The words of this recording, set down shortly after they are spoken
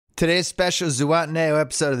Today's special Zuataneo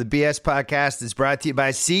episode of the BS Podcast is brought to you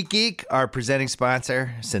by SeatGeek, our presenting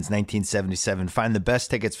sponsor since 1977. Find the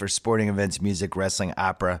best tickets for sporting events, music, wrestling,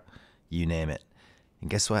 opera, you name it.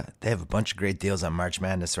 And guess what? They have a bunch of great deals on March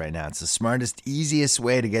Madness right now. It's the smartest, easiest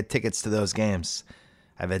way to get tickets to those games.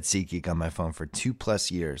 I've had SeatGeek on my phone for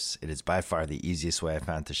 2+ years. It is by far the easiest way I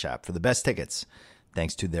found to shop for the best tickets.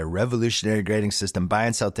 Thanks to their revolutionary grading system, buy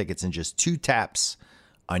and sell tickets in just 2 taps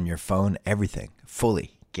on your phone. Everything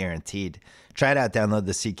fully guaranteed. Try it out. Download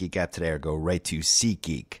the SeatGeek app today or go right to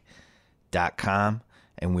SeatGeek.com.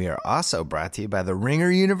 And we are also brought to you by the Ringer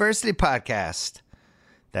University Podcast.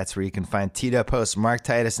 That's where you can find teed-up hosts Mark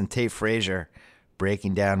Titus and Tate Frazier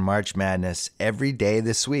breaking down March Madness every day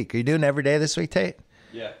this week. Are you doing every day this week, Tate?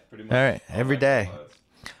 Yeah, pretty much. All right, every day.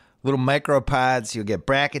 Little micro pods. You'll get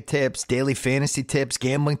bracket tips, daily fantasy tips,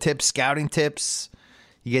 gambling tips, scouting tips.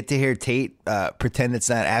 You get to hear Tate pretend it's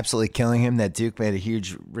not absolutely killing him that Duke made a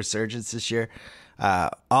huge resurgence this year.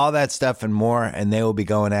 All that stuff and more, and they will be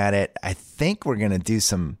going at it. I think we're going to do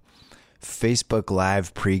some Facebook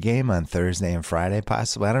Live pregame on Thursday and Friday,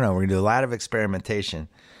 possibly. I don't know. We're going to do a lot of experimentation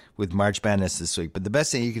with March Madness this week. But the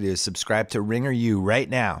best thing you can do is subscribe to Ringer U right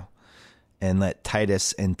now and let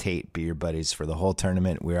Titus and Tate be your buddies for the whole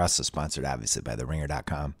tournament. We're also sponsored, obviously, by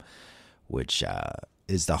TheRinger.com, which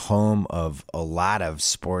is the home of a lot of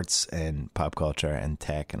sports and pop culture and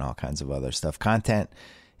tech and all kinds of other stuff. Content,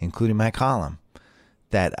 including my column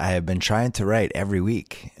that I have been trying to write every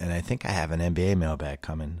week. And I think I have an NBA mailbag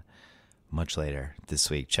coming much later this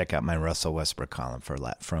week. Check out my Russell Westbrook column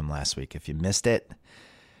from last week if you missed it,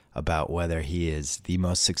 about whether he is the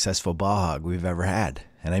most successful ball hog we've ever had.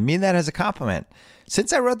 And I mean that as a compliment.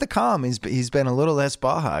 Since I wrote the column, he's been a little less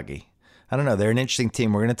ball hoggy. I don't know. They're an interesting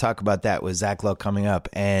team. We're going to talk about that with Zach Lowe coming up.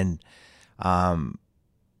 And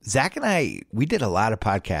Zach and I, we did a lot of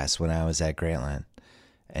podcasts when I was at Grantland.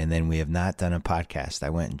 And then we have not done a podcast, I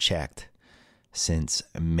went and checked, since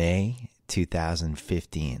May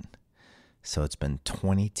 2015. So it's been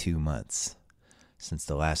 22 months since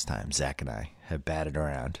the last time Zach and I have batted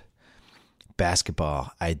around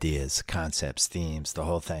basketball ideas, concepts, themes, the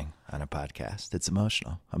whole thing on a podcast. It's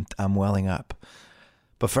emotional. I'm welling up.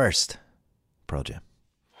 But first, Pearl Jam.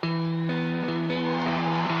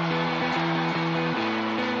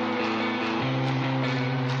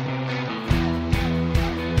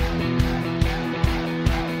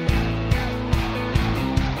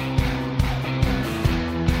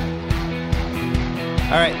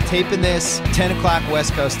 All right, taping this 10 o'clock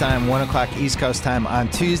West Coast time, 1 o'clock East Coast time on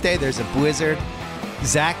Tuesday. There's a blizzard.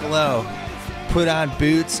 Zach Lowe put on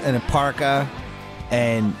boots and a parka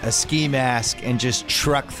and a ski mask and just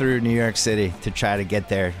trucked through New York City to try to get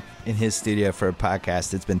there in his studio for a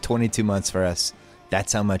podcast. It's been 22 months for us.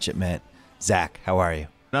 That's how much it meant. Zach, how are you?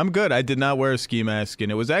 I'm good. I did not wear a ski mask, and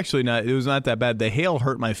it was not that bad. The hail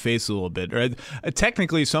hurt my face a little bit. Right?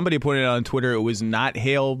 Technically, somebody pointed out on Twitter it was not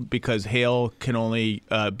hail because hail can only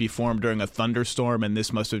be formed during a thunderstorm, and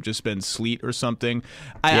this must have just been sleet or something.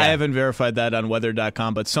 I haven't verified that on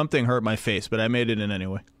weather.com, but something hurt my face, but I made it in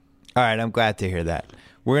anyway. All right, I'm glad to hear that.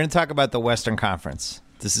 We're going to talk about the Western Conference.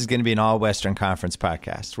 This is going to be an all-Western Conference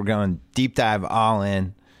podcast. We're going deep dive all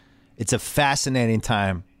in. It's a fascinating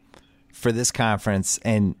time for this conference,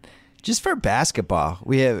 and just for basketball.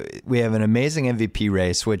 We have an amazing MVP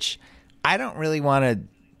race, which I don't really want to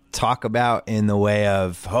talk about in the way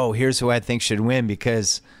of, oh, here's who I think should win,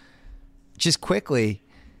 because just quickly,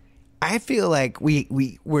 I feel like we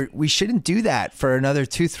shouldn't do that for another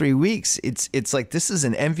 2-3 weeks. It's like this is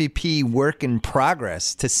an MVP work in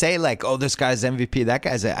progress. To say like, oh, this guy's MVP, that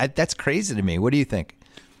guy's that's crazy to me. What do you think?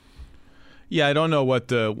 Yeah, I don't know what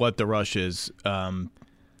the rush is.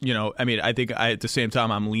 I think at the same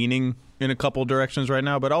time I'm leaning in a couple directions right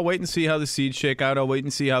now, but I'll wait and see how the seeds shake out. I'll wait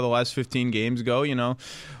and see how the last 15 games go.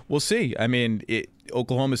 We'll see. I mean,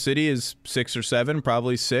 Oklahoma City is 6 or 7,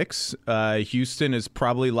 probably 6. Houston is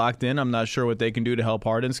probably locked in. I'm not sure what they can do to help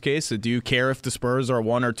Harden's case. Do you care if the Spurs are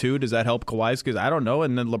 1 or 2? Does that help Kawhi's? Because I don't know.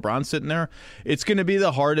 And then LeBron's sitting there. It's going to be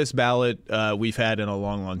the hardest ballot we've had in a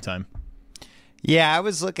long, long time. Yeah, I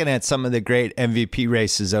was looking at some of the great MVP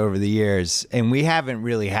races over the years, and we haven't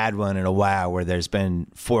really had one in a while where there's been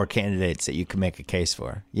 4 candidates that you can make a case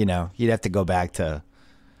for. You'd have to go back to,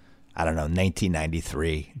 I don't know,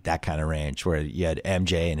 1993, that kind of range, where you had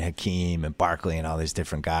MJ and Hakeem and Barkley and all these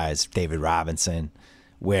different guys, David Robinson,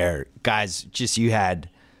 where guys you had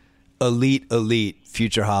elite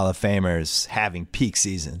future Hall of Famers having peak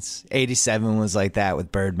seasons. 87 was like that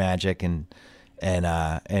with Bird Magic and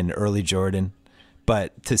early Jordan.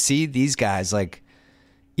 But to see these guys, I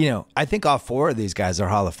think all 4 of these guys are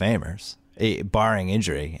Hall of Famers. barring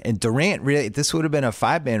injury. And Durant, really, this would have been a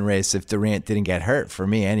 5-man race if Durant didn't get hurt, for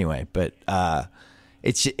me anyway. But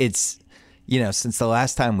it's since the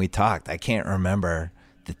last time we talked, I can't remember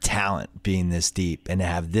the talent being this deep and to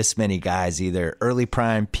have this many guys either early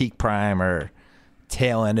prime, peak prime, or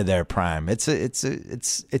tail end of their prime. It's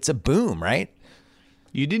a boom, right?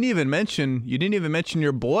 You didn't even mention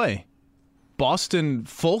your boy, Boston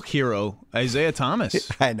folk hero Isaiah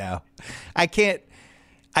Thomas. I know. I can't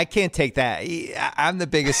take that. I'm the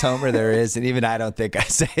biggest homer there is, and even I don't think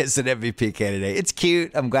Isaiah's an MVP candidate. It's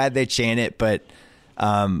cute. I'm glad they chant it, but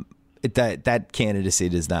that candidacy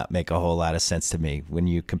does not make a whole lot of sense to me when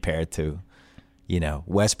you compare it to,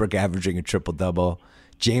 Westbrook averaging a triple-double,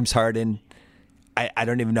 James Harden. I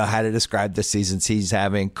don't even know how to describe the seasons he's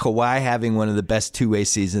having. Kawhi having one of the best two-way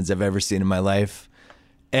seasons I've ever seen in my life.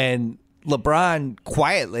 And LeBron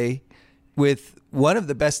quietly with one of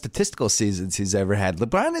the best statistical seasons he's ever had.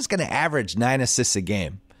 LeBron is going to average 9 assists a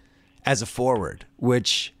game as a forward,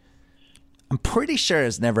 which I'm pretty sure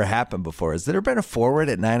has never happened before. Has there been a forward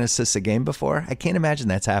at 9 assists a game before? I can't imagine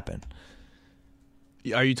that's happened.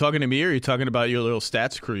 Are you talking to me, or are you talking about your little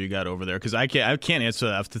stats crew you got over there? Because I can't answer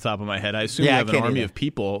that off the top of my head. I assume you have an army of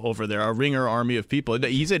people over there, a ringer army of people.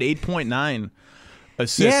 He's at 8.9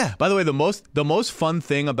 assists. Yeah. By the way, the most fun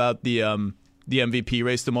thing about the MVP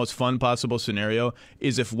race, the most fun possible scenario,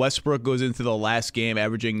 is if Westbrook goes into the last game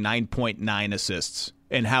averaging 9.9 assists,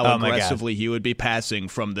 and how aggressively he would be passing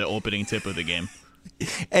from the opening tip of the game,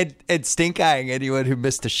 and stink-eyeing anyone who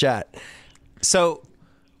missed a shot. So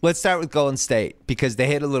let's start with Golden State, because they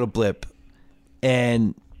hit a little blip,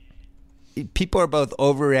 and people are both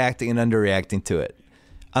overreacting and underreacting to it.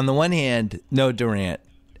 On the one hand, no Durant,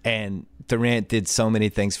 and Durant did so many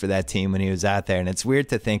things for that team when he was out there, and it's weird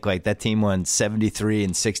to think like that team won 73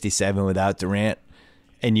 and 67 without Durant,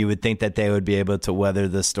 and you would think that they would be able to weather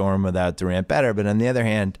the storm without Durant better. But on the other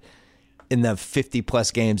hand, in the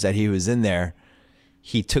 50-plus games that he was in there,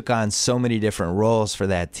 he took on so many different roles for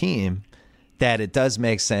that team that it does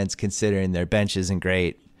make sense, considering their bench isn't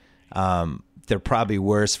great. They're probably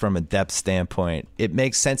worse from a depth standpoint. It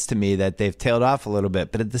makes sense to me that they've tailed off a little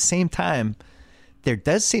bit, but at the same time, there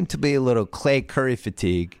does seem to be a little Clay Curry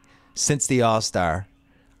fatigue since the All-Star.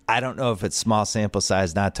 I don't know if it's small sample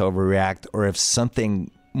size not to overreact, or if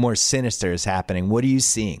something more sinister is happening. What are you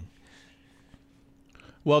seeing?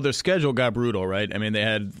 Well, their schedule got brutal, right? I mean, they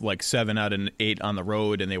had like 7 out of 8 on the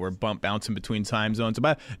road, and they were bouncing between time zones.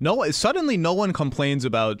 Suddenly, no one complains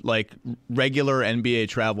about like regular NBA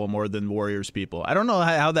travel more than Warriors people. I don't know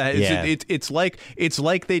how that is. Yeah. It's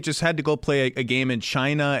like they just had to go play a game in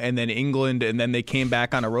China and then England, and then they came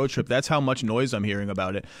back on a road trip. That's how much noise I'm hearing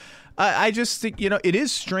about it. I just think it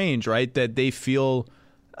is strange, right, that they feel.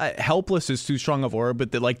 Helpless is too strong of a word,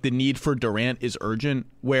 but the need for Durant is urgent,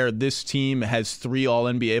 where this team has 3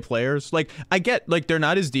 All-NBA players. Like, I get, like, they're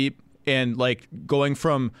not as deep, and, like, going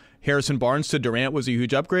from Harrison Barnes to Durant was a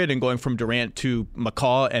huge upgrade, and going from Durant to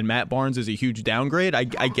McCaw and Matt Barnes is a huge downgrade. I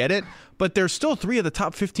get it, but there's still 3 of the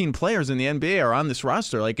top 15 players in the NBA are on this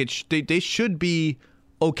roster. Like, they should be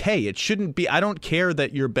okay. It shouldn't be. I don't care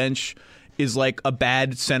that your bench is like a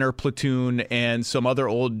bad center platoon and some other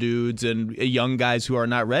old dudes and young guys who are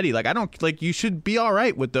not ready. Like, I don't like. You should be all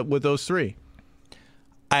right with those 3.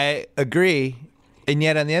 I agree, and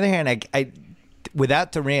yet on the other hand, I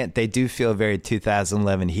without Durant, they do feel very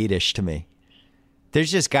 2011 Heat-ish to me.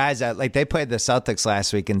 There's just guys out, like they played the Celtics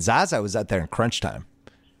last week, and Zaza was out there in crunch time.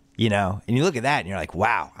 And you look at that and you're like,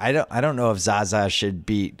 wow, I don't know if Zaza should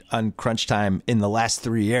be on crunch time in the last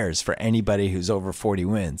 3 years for anybody who's over 40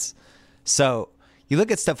 wins. So you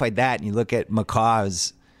look at stuff like that, and you look at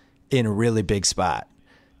McCaw's in a really big spot.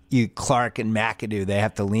 Clark and McAdoo, they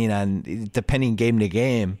have to lean on depending game to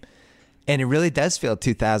game, and it really does feel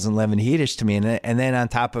 2011 Heat-ish to me. And then on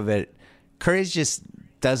top of it, Curry just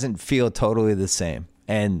doesn't feel totally the same.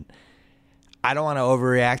 And I don't want to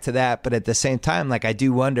overreact to that, but at the same time, like I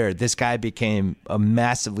do wonder, this guy became a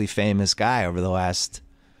massively famous guy over the last,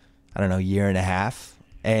 year and a half,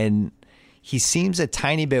 and he seems a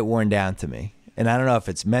tiny bit worn down to me. And I don't know if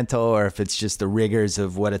it's mental or if it's just the rigors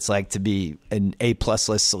of what it's like to be an A-plus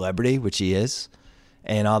list celebrity, which he is,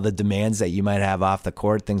 and all the demands that you might have off the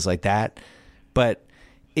court, things like that. But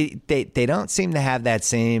they don't seem to have that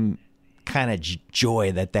same kind of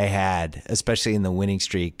joy that they had, especially in the winning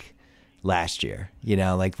streak last year.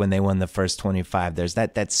 Like when they won the first 25, there's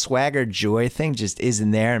that swagger joy thing just isn't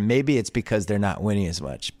there. And maybe it's because they're not winning as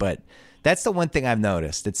much, but that's the one thing I've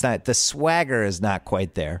noticed. It's not, the swagger is not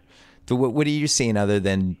quite there. What are you seeing other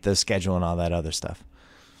than the schedule and all that other stuff?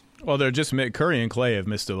 Well, they're just Curry and Clay have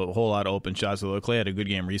missed a whole lot of open shots. Although Clay had a good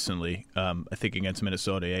game recently, I think against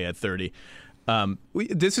Minnesota. He had 30.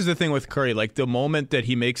 This is the thing with Curry. Like the moment that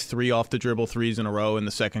he makes 3 off the dribble threes in a row in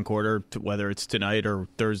the second quarter, whether it's tonight or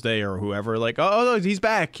Thursday or whoever, like oh he's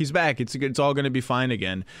back. It's all going to be fine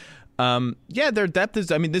again. Their depth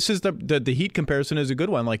is. I mean, this is the Heat comparison is a good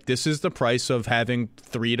one. Like this is the price of having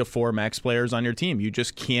 3 to 4 max players on your team. You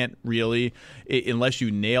just can't really, unless you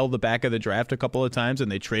nail the back of the draft a couple of times.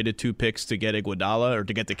 And they traded 2 picks to get Iguodala or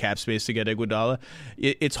to get the cap space to get Iguodala.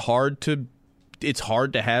 It's hard to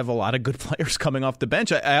have a lot of good players coming off the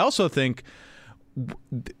bench. I also think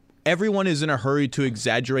everyone is in a hurry to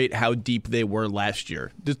exaggerate how deep they were last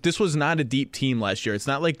year. This was not a deep team last year. It's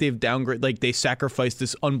not like they've downgraded, like they sacrificed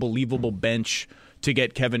this unbelievable bench to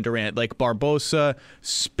get Kevin Durant. Like Barbosa,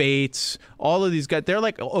 Spates, all of these guys, they're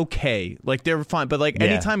like okay, like they're fine. But like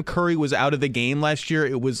anytime Curry was out of the game last year,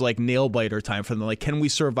 it was like nail biter time for them. Like, can we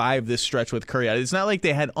survive this stretch with Curry? It's not like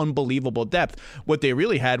they had unbelievable depth. What they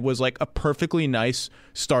really had was like a perfectly nice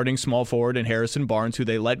starting small forward in Harrison Barnes, who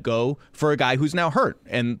they let go for a guy who's now hurt,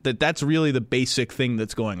 and that's really the basic thing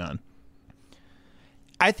that's going on.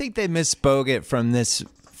 I think they missed Bogut from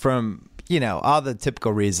all the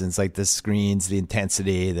typical reasons, like the screens, the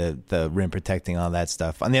intensity, the rim protecting, all that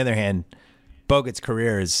stuff. On the other hand, Bogut's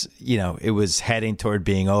career is, it was heading toward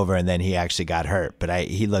being over, and then he actually got hurt. But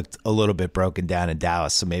he looked a little bit broken down in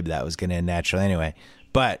Dallas, so maybe that was going to end naturally anyway.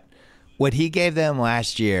 But what he gave them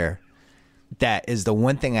last year, that is the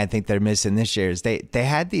one thing I think they're missing this year, is they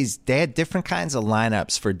had different kinds of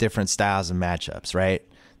lineups for different styles and matchups, right?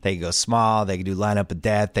 They could go small, they could do lineup of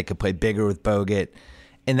death, they could play bigger with Bogut.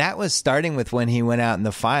 And that was starting with when he went out in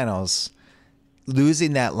the finals,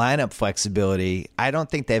 losing that lineup flexibility. I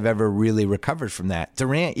don't think they've ever really recovered from that.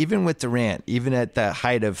 Durant, even at the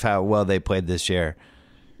height of how well they played this year,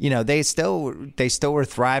 they still were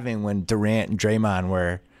thriving when Durant and Draymond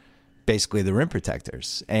were basically the rim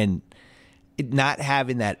protectors. And not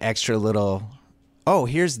having that extra little,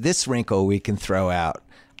 here's this wrinkle we can throw out,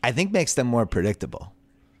 I think makes them more predictable.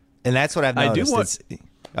 And that's what I've noticed.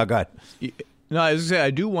 Go ahead. No, I was going to say,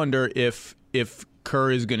 I do wonder if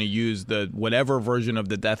Kerr is going to use whatever version of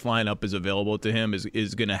the death lineup is available to him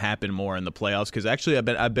is going to happen more in the playoffs. Because actually,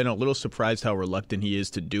 I've been a little surprised how reluctant he is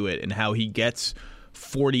to do it, and how he gets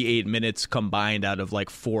 48 minutes combined out of like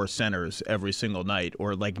 4 centers every single night.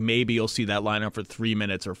 Or like maybe you'll see that lineup for 3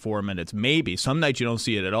 minutes or 4 minutes. Maybe some nights you don't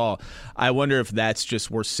see it at all. I wonder if that's just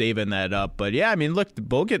we're saving that up. But yeah, I mean, look,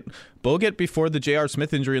 Bogut before the J.R.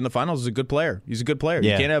 Smith injury in the finals is a good player. He's a good player.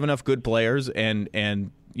 Yeah. You can't have enough good players. And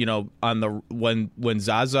when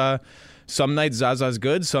Zaza, some nights Zaza's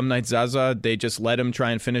good, some nights Zaza, they just let him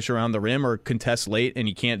try and finish around the rim or contest late, and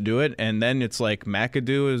he can't do it. And then it's like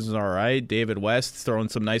McAdoo is all right. David West throwing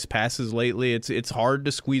some nice passes lately. It's hard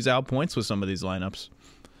to squeeze out points with some of these lineups.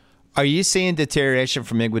 Are you seeing deterioration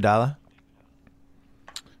from Iguodala?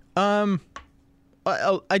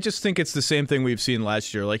 I just think it's the same thing we've seen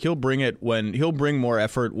last year. Like he'll bring more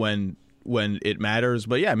effort when it matters.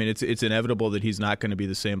 But yeah, I mean it's inevitable that he's not going to be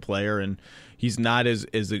the same player, and he's not as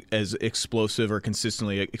explosive or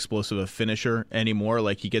consistently explosive a finisher anymore.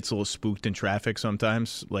 Like he gets a little spooked in traffic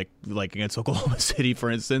sometimes, like against Oklahoma City,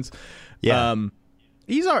 for instance. Yeah.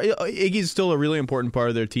 Iggy's still a really important part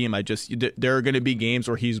of their team. There are going to be games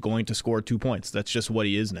where he's going to score 2 points. That's just what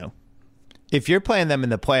he is now. If you're playing them in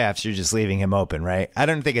the playoffs, you're just leaving him open, right? I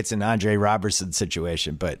don't think it's an Andre Robertson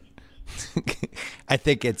situation, but I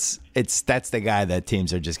think that's the guy that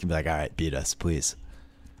teams are just gonna be like, all right, beat us, please.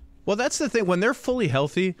 Well, that's the thing. When they're fully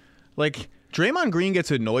healthy, like Draymond Green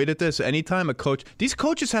gets annoyed at this anytime these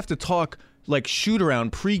coaches have to talk like shoot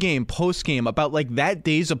around pregame, postgame about like that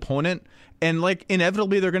day's opponent. And like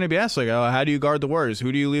inevitably they're going to be asked like, oh, how do you guard the Warriors?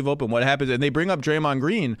 Who do you leave open? What happens? And they bring up Draymond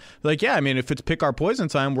Green. Like, yeah, I mean, if it's pick our poison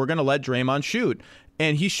time, we're going to let Draymond shoot.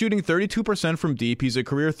 And he's shooting 32% from deep. He's a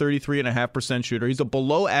career 33.5% shooter. He's a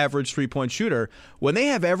below average 3-point shooter. When they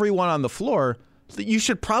have everyone on the floor, you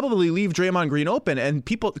should probably leave Draymond Green open. And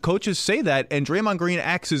coaches say that, and Draymond Green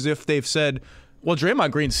acts as if they've said, well, Draymond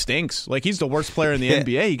Green stinks. Like he's the worst player in the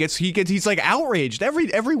NBA. He's like outraged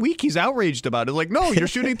every week. He's outraged about it. Like, no, you're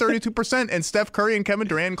shooting 32%, and Steph Curry and Kevin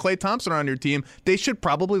Durant and Klay Thompson are on your team. They should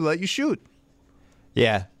probably let you shoot.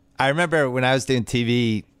 Yeah, I remember when I was doing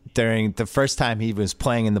TV during the first time he was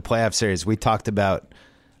playing in the playoff series. We talked about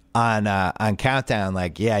on Countdown,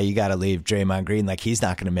 like, yeah, you got to leave Draymond Green. Like he's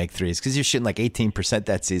not going to make threes because you're shooting like 18%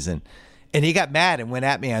 that season, and he got mad and went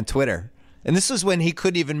at me on Twitter. And this was when he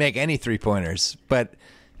couldn't even make any 3-pointers. But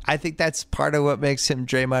I think that's part of what makes him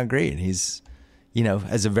Draymond Green. He's,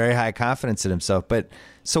 has a very high confidence in himself. But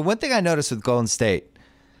so one thing I noticed with Golden State,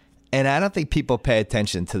 And I don't think people pay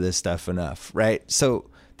attention to this stuff enough, right? So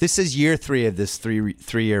this is year 3 of this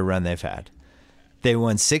three-year run they've had. They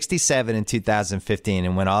won 67 in 2015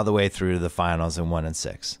 and went all the way through to the finals and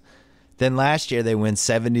 1-6. Then last year they win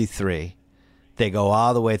 73. They go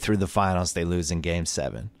all the way through the finals. They lose in Game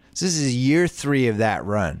 7. So this is year 3 of that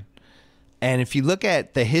run. And if you look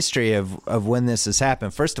at the history of when this has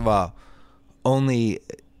happened, first of all,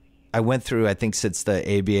 I went through, I think since the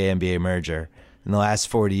ABA-NBA merger, in the last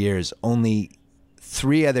 40 years, only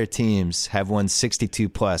 3 other teams have won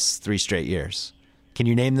 62-plus 3 straight years. Can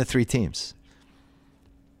you name the 3 teams?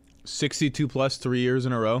 62-plus 3 years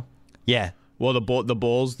in a row? Yeah. Well, the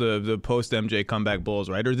Bulls, the post-MJ comeback Bulls,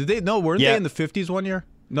 right? Or did they? No, weren't they in the 50s one year?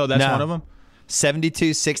 No, that's one of them?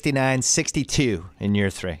 72, 69, 62 in year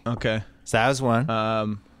 3. Okay. So that was one.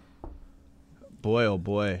 Boy, oh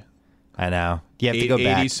boy. I know. You have to go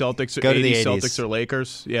back. 80 Celtics, go to 80 the 80s. Celtics or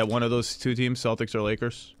Lakers. Yeah, one of those 2 teams, Celtics or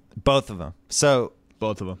Lakers. Both of them. So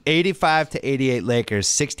both of them. 85 to 88 Lakers,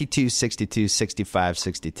 62, 62, 65,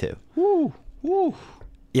 62. Woo.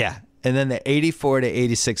 Yeah. And then the 84 to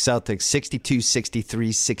 86 Celtics, 62,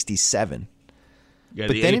 63, 67. Yeah,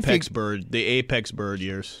 but the then Apex Bird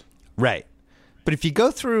years. Right. But if you go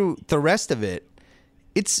through the rest of it,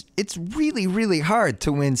 it's really, really hard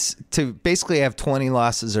to win, to basically have 20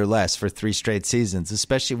 losses or less for 3 straight seasons,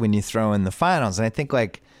 especially when you throw in the finals. And I think,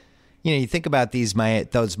 like, you think about those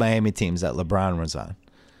Miami teams that LeBron was on,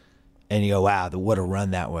 and you go, wow, what a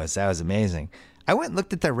run that was. That was amazing. I went and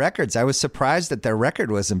looked at their records. I was surprised that their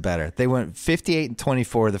record wasn't better. They went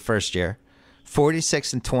 58-24 the first year,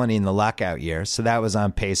 46-20 in the lockout year. So that was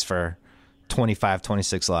on pace for 25,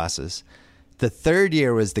 26 losses. The third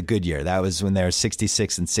year was the good year. That was when they were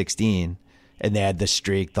 66-16, and they had the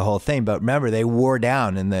streak, the whole thing. But remember, they wore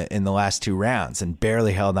down in the last 2 rounds and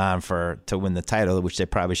barely held on to win the title, which they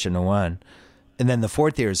probably shouldn't have won. And then the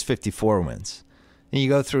fourth year is 54 wins. And you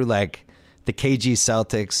go through like the KG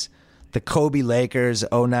Celtics, the Kobe Lakers,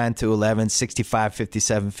 09-11, 65,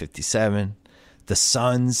 57, 57. The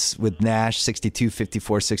Suns with Nash, 62,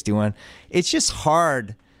 54, 61. It's just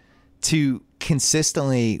hard to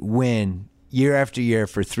consistently win year after year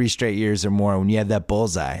for 3 straight years or more when you have that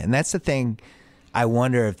bullseye. And that's the thing. I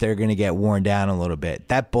wonder if they're going to get worn down a little bit.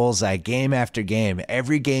 That bullseye, game after game,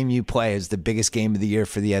 every game you play is the biggest game of the year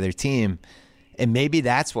for the other team. And maybe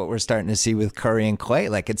that's what we're starting to see with Curry and Clay.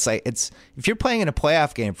 It's if you're playing in a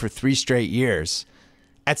playoff game for 3 straight years,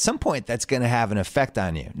 at some point that's going to have an effect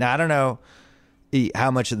on you. Now, I don't know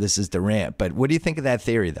how much of this is Durant, but what do you think of that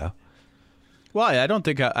theory, though? Well, I don't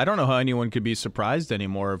know how anyone could be surprised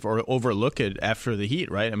anymore or overlook it after the Heat,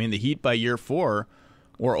 right? I mean, the Heat by year 4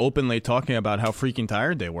 were openly talking about how freaking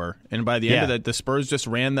tired they were, and by the end of that, the Spurs just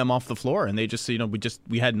ran them off the floor, and they just,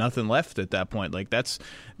 we had nothing left at that point. Like that's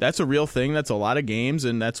a real thing. That's a lot of games,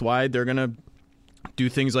 and that's why they're gonna do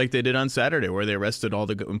things like they did on Saturday, where they rested all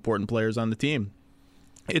the important players on the team.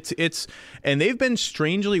 And they've been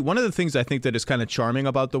strangely, one of the things I think that is kind of charming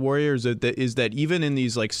about the Warriors is that even in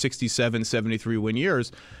these like 67, 73 win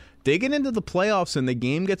years, they get into the playoffs and the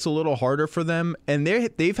game gets a little harder for them. And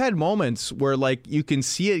they've had moments where like you can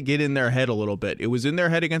see it get in their head a little bit. It was in their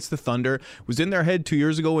head against the Thunder. It was in their head 2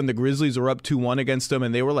 years ago when the Grizzlies were up 2-1 against them,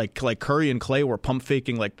 and they were like Curry and Clay were pump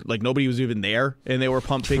faking like nobody was even there, and they were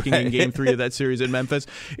pump faking in Game 3 of that series in Memphis.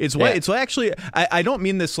 It's actually I don't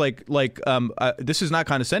mean this like this is not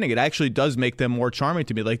condescending. It actually does make them more charming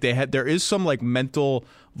to me. Like there is some like mental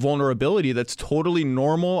vulnerability that's totally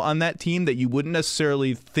normal on that team that you wouldn't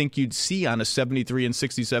necessarily think you'd see on a 73 and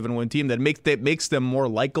 67 win team that makes them more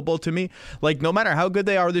likable to me. Like no matter how good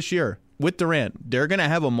they are this year with Durant, they're going to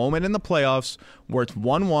have a moment in the playoffs where it's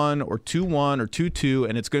 1-1 or 2-1 or 2-2,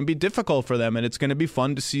 and it's going to be difficult for them, and it's going to be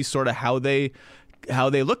fun to see sort of how they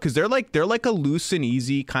look, because they're like a loose and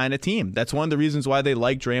easy kind of team. That's one of the reasons why they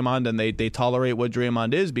like Draymond and they tolerate what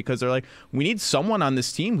Draymond is, because they're like, we need someone on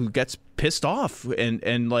this team who gets pissed off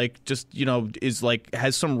and like just is like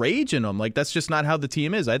has some rage in them. Like that's just not how the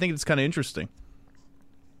team is. I think it's kind of interesting.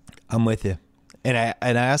 I'm with you, and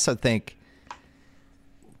I also think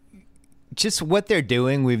just what they're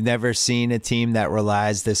doing. We've never seen a team that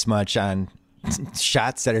relies this much on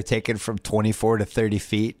shots that are taken from 24 to 30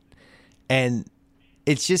 feet, and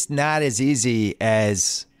it's just not as easy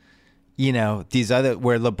as, these other,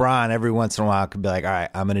 where LeBron every once in a while could be like, all right,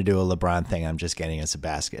 I'm going to do a LeBron thing. I'm just getting us a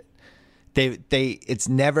basket. It's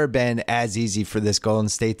never been as easy for this Golden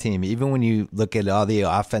State team. Even when you look at all the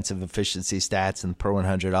offensive efficiency stats and per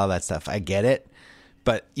 100, all that stuff, I get it.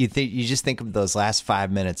 But you just think of those last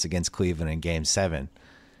 5 minutes against Cleveland in Game 7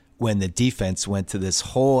 when the defense went to this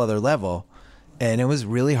whole other level. And it was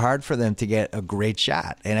really hard for them to get a great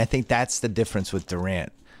shot. And I think that's the difference with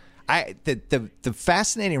Durant. The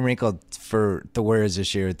fascinating wrinkle for the Warriors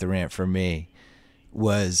this year with Durant for me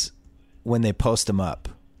was when they post him up.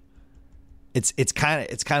 It's kind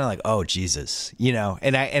of like, oh Jesus,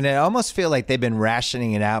 and I almost feel like they've been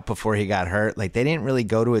rationing it out before he got hurt. Like they didn't really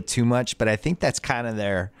go to it too much, but I think that's kind of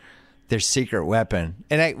their secret weapon.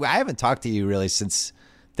 And I haven't talked to you really since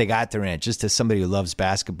they got Durant, just as somebody who loves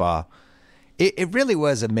basketball. It really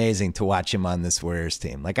was amazing to watch him on this Warriors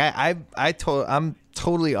team. Like I'm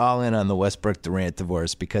totally all in on the Westbrook Durant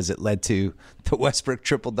divorce because it led to the Westbrook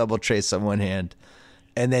triple double trace on one hand,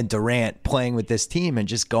 and then Durant playing with this team and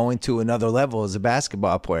just going to another level as a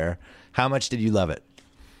basketball player. How much did you love it?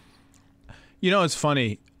 It's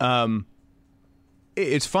funny.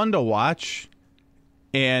 It's fun to watch,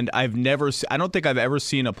 and I don't think I've ever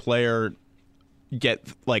seen a player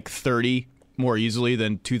get like 30 more easily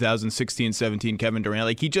than 2016-17 Kevin Durant.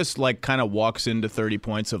 Like he just like kind of walks into 30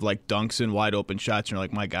 points of like dunks and wide open shots, and you're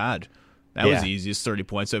like, my God, that was the easiest 30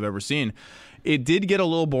 points I've ever seen. It did get a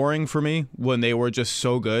little boring for me when they were just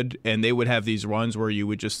so good, and they would have these runs where you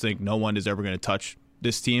would just think no one is ever going to touch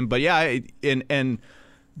this team. But yeah, and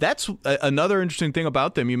that's another interesting thing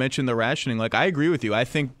about them. You mentioned the rationing. Like, I agree with you. I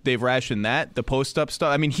think they've rationed that, the post-up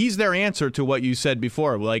stuff. I mean, he's their answer to what you said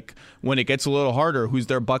before. Like, when it gets a little harder, who's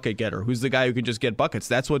their bucket getter? Who's the guy who can just get buckets?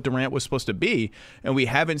 That's what Durant was supposed to be. And we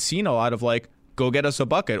haven't seen a lot of, like, go get us a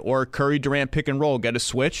bucket, or Curry Durant pick and roll, get a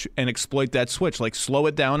switch and exploit that switch. Like, slow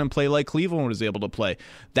it down and play like Cleveland was able to play.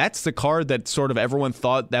 That's the card that sort of everyone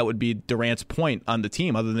thought that would be Durant's point on the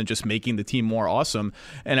team, other than just making the team more awesome.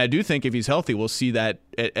 And I do think if he's healthy, we'll see that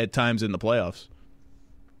at times in the playoffs.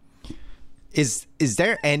 Is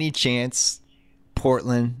there any chance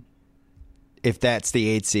Portland, if that's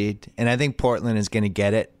the 8th seed, and I think Portland is going to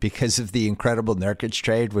get it because of the incredible Nurkic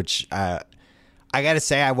trade, which I got to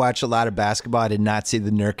say, I watch a lot of basketball. I did not see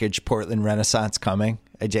the Nurkic Portland Renaissance coming.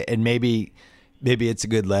 And maybe it's a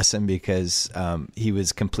good lesson because he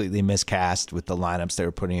was completely miscast with the lineups they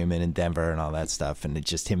were putting him in Denver and all that stuff. And it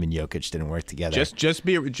just him and Jokic didn't work together. Just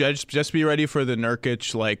be ready for the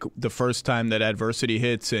Nurkic, like the first time that adversity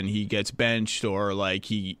hits and he gets benched, or like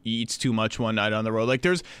he eats too much one night on the road. Like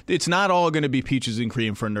it's not all going to be peaches and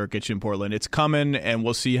cream for Nurkic in Portland. It's coming, and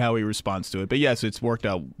we'll see how he responds to it. But yes, it's worked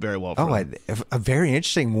out very well for him. A very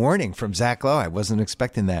interesting warning from Zach Lowe. I wasn't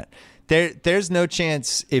expecting that. There's no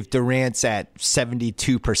chance if Durant's at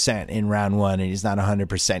 72% in round one and he's not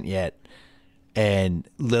 100% yet, and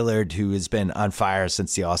Lillard, who has been on fire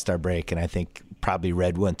since the All-Star break, and I think probably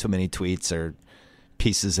read one too many tweets or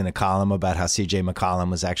pieces in a column about how CJ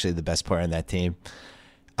McCollum was actually the best player on that team.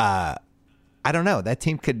 I don't know. That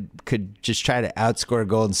team could just try to outscore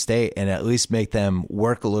Golden State and at least make them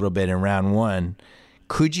work a little bit in round one.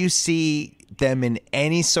 Could you see them in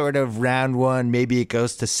any sort of round one, maybe it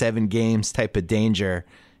goes to 7 games type of danger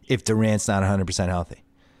if Durant's not 100% healthy?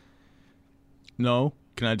 No.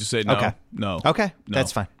 Can I just say no? Okay. No. Okay. No.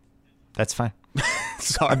 That's fine. That's fine.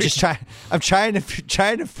 Sorry. I'm trying to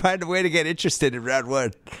find a way to get interested in round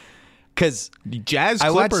one. Because Jazz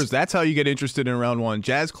Clippers, that's how you get interested in round one.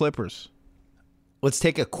 Jazz Clippers. Let's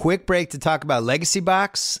take a quick break to talk about Legacy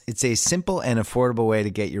Box. It's a simple and affordable way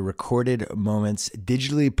to get your recorded moments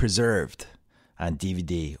digitally preserved on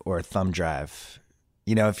DVD or thumb drive.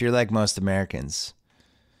 If you're like most Americans,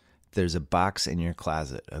 there's a box in your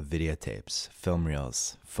closet of videotapes, film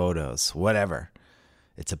reels, photos, whatever.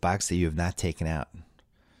 It's a box that you have not taken out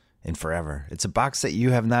in forever. It's a box that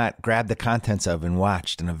you have not grabbed the contents of and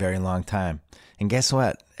watched in a very long time. And guess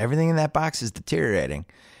what? Everything in that box is deteriorating.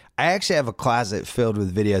 I actually have a closet filled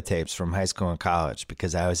with videotapes from high school and college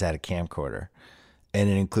because I always had a camcorder. And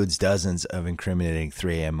it includes dozens of incriminating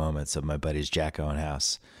 3 a.m. moments of my buddy's Jack Owen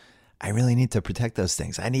house. I really need to protect those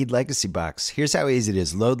things. I need Legacy Box. Here's how easy it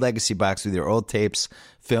is. Load Legacy Box with your old tapes,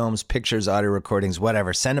 films, pictures, audio recordings,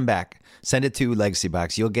 whatever. Send them back. Send it to Legacy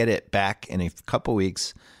Box. You'll get it back in a couple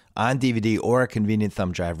weeks on DVD or a convenient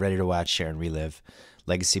thumb drive, ready to watch, share, and relive.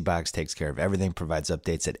 Legacy Box takes care of everything, provides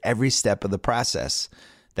updates at every step of the process.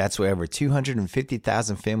 That's why over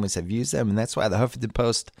 250,000 families have used them, and that's why the Huffington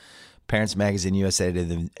Post, Parents Magazine, USA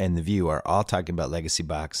Today, and The View are all talking about Legacy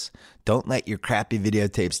Box. Don't let your crappy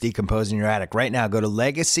videotapes decompose in your attic. Right now, go to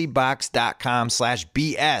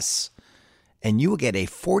legacybox.com/BS, and you will get a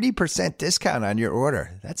 40% discount on your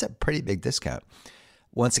order. That's a pretty big discount.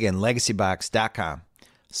 Once again,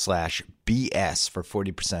 legacybox.com/BS for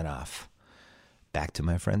 40% off. Back to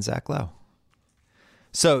my friend Zach Lowe.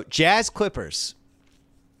 So, Jazz Clippers.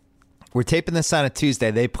 We're taping this on a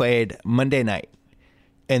Tuesday. They played Monday night,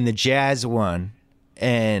 and the Jazz won.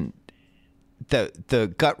 And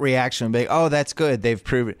the gut reaction would be, oh, that's good. They've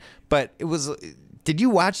proven. But it was Did you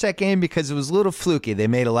watch that game? Because it was a little fluky. They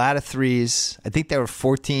made a lot of threes. I think they were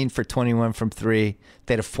 14 for 21 from three.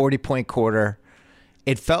 They had a 40-point quarter.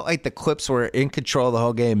 It felt like the Clips were in control the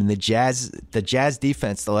whole game, and the Jazz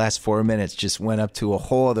defense the last 4 minutes just went up to a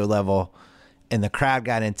whole other level, and the crowd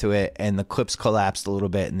got into it, and the Clips collapsed a little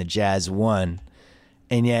bit, and the Jazz won.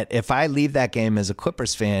 And yet, if I leave that game as a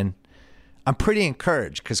Clippers fan, I'm pretty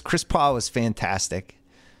encouraged because Chris Paul was fantastic.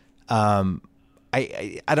 I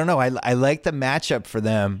don't know. I like the matchup for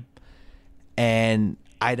them, and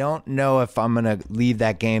I don't know if I'm going to leave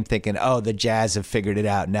that game thinking, oh, the Jazz have figured it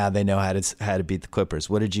out. Now they know how to beat the Clippers.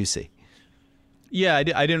 What did you see? Yeah, I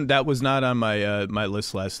didn't. That was not on my my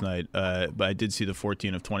list last night, but I did see the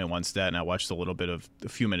 14 of 21 stat, and I watched a little bit of a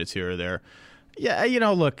few minutes here or there. Yeah,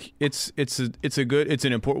 look, was an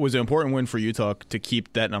important win for Utah to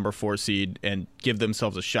keep that number 4 seed and give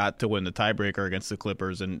themselves a shot to win the tiebreaker against the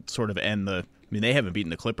Clippers and sort of end the. I mean, they haven't beaten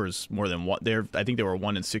the Clippers more than one. I think they were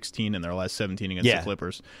 1-16 in their last 17 against the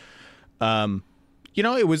Clippers.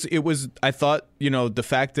 It was. I thought, the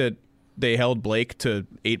fact that they held Blake to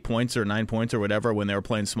 8 points or 9 points or whatever when they were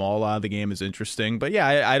playing small a lot of the game is interesting. But yeah,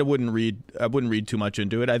 I wouldn't read too much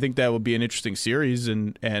into it. I think that would be an interesting series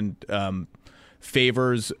and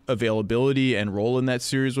favors availability and role in that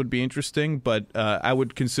series would be interesting. But I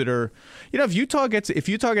would consider, if Utah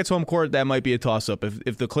gets home court, that might be a toss up.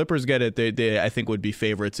 If the Clippers get it, they I think would be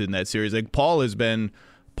favorites in that series. Like Paul's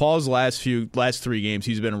last 3 games,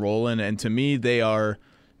 he's been rolling, and to me they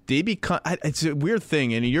become. It's a weird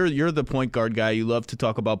thing, and you're the point guard guy. You love to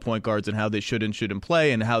talk about point guards and how they should and shouldn't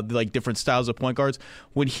play, and how different styles of point guards.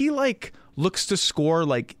 When he looks to score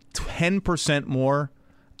 10% more,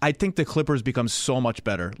 I think the Clippers become so much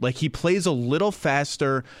better. He plays a little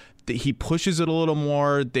faster. He pushes it a little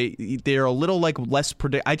more. They're a little less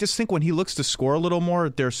predict. I just think when he looks to score a little more,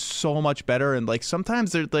 they're so much better. And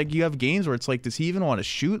sometimes they're you have games where it's does he even want to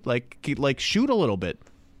shoot? Shoot a little bit.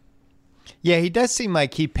 Yeah, he does seem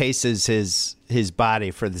like he paces his body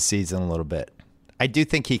for the season a little bit. I do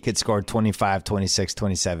think he could score 25, 26,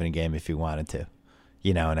 27 a game if he wanted to.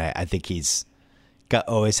 And I think he's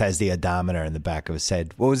always has the odometer in the back of his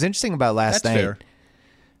head. What was interesting about last night,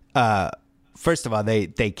 first of all, they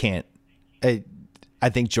can't. I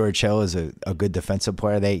think George Hill is a good defensive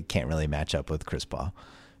player. They can't really match up with Chris Paul.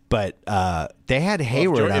 But they had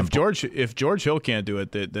Hayward. Well, if George Hill can't do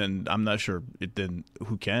it, then I'm not sure. Then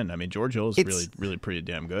who can? I mean, George Hill is really pretty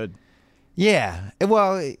damn good. Yeah,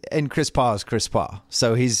 well, and Chris Paul is Chris Paul.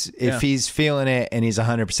 So if he's feeling it and he's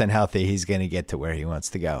 100% healthy, he's going to get to where he wants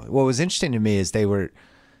to go. What was interesting to me is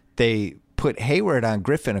they put Hayward on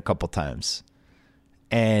Griffin a couple times,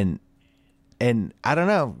 and I don't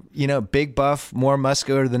know, big buff, more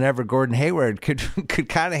muscular than ever. Gordon Hayward could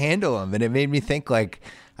kind of handle him, and it made me think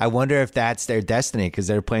I wonder if that's their destiny because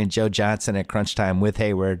they're playing Joe Johnson at crunch time with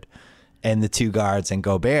Hayward and the 2 guards and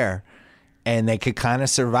Gobert. And they could kind of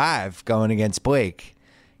survive going against Blake.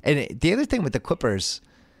 And the other thing with the Clippers,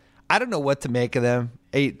 I don't know what to make of them.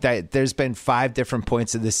 There's been 5 different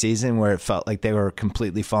points of the season where it felt like they were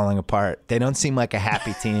completely falling apart. They don't seem like a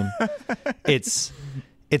happy team. It's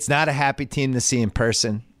not a happy team to see in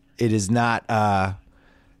person. It is not.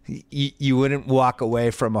 You wouldn't walk away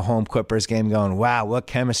from a home Clippers game going, wow, what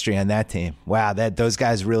chemistry on that team. Wow, those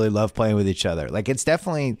guys really love playing with each other. It's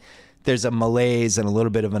definitely... There's a malaise and a little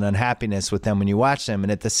bit of an unhappiness with them when you watch them.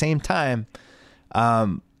 And at the same time,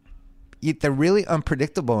 they're really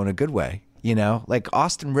unpredictable in a good way.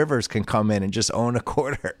 Austin Rivers can come in and just own a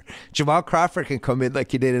quarter. Jamal Crawford can come in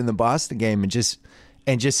like he did in the Boston game and just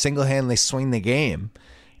single-handedly swing the game.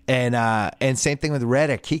 And same thing with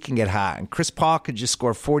Redick. He can get hot. And Chris Paul could just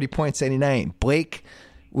score 40 points any night. Blake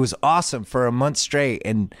was awesome for a month straight.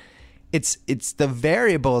 And it's the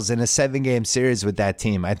variables in a 7-game series with that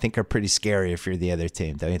team I think are pretty scary if you're the other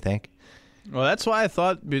team, don't you think? Well, that's why I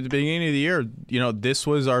thought at the beginning of the year, this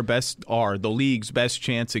was the league's best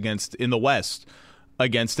chance in the West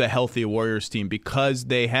against a healthy Warriors team because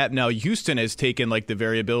they have now Houston has taken the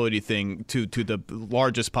variability thing to the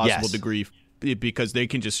largest possible degree because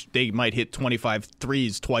they might hit 25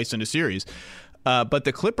 threes twice in a series. But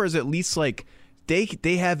the Clippers at least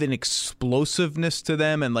they have an explosiveness to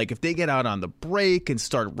them, and if they get out on the break and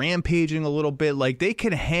start rampaging a little bit, they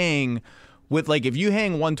can hang with if you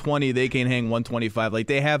hang 120, they can hang 125.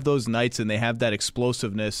 They have those nights and they have that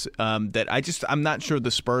explosiveness that I'm not sure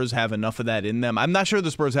the Spurs have enough of that in them. I'm not sure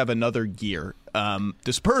the Spurs have another gear.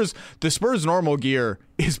 The Spurs normal gear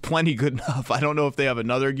is plenty good enough. I don't know if they have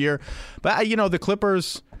another gear, but the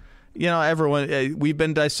Clippers. Everyone, we've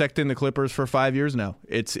been dissecting the Clippers for 5 years now.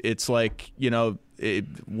 It's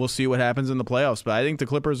we'll see what happens in the playoffs. But I think the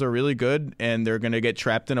Clippers are really good, and they're going to get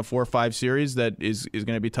trapped in a 4-5 series that is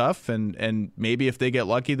going to be tough. And maybe if they get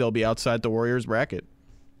lucky, they'll be outside the Warriors bracket.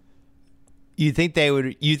 You think they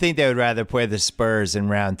would rather play the Spurs in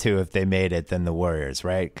round 2 if they made it than the Warriors,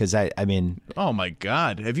 right? Because I mean, oh my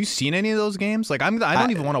God, have you seen any of those games? Like I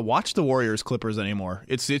don't even want to watch the Warriors Clippers anymore.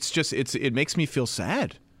 It makes me feel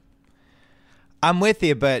sad. I'm with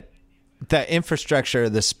you, but the infrastructure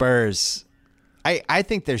of the Spurs, I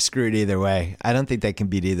think they're screwed either way. I don't think they can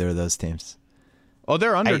beat either of those teams. Oh,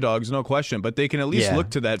 they're underdogs, no question, but they can at least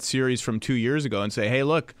look to that series from 2 years ago and say, hey,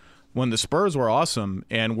 look. When the Spurs were awesome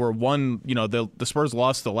and were one, the Spurs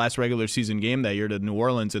lost the last regular season game that year to New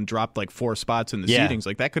Orleans and dropped like 4 spots in the seedings.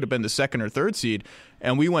 Like that could have been the 2nd or 3rd seed.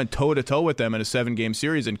 And we went toe to toe with them in a 7-game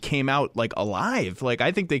series and came out like alive. Like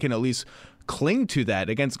I think they can at least cling to that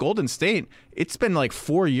against Golden State. It's been like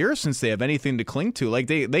 4 years since they have anything to cling to. Like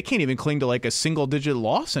they can't even cling to like a single digit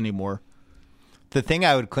loss anymore. The thing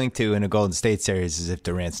I would cling to in a Golden State series is if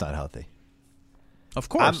Durant's not healthy. Of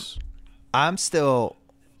course. I'm still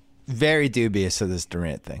very dubious of this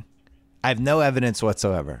Durant thing. I have no evidence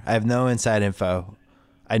whatsoever. I have no inside info.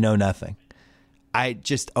 I know nothing. I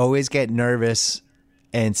just always get nervous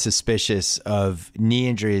and suspicious of knee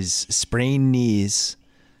injuries, sprained knees.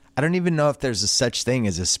 I don't even know if there's a such thing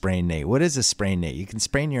as a sprained knee. What is a sprained knee? You can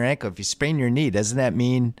sprain your ankle. If you sprain your knee, doesn't that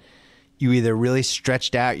mean you either really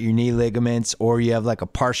stretched out your knee ligaments or you have like a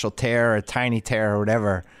partial tear or a tiny tear or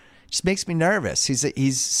whatever? It just makes me nervous.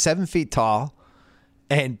 He's 7 feet tall.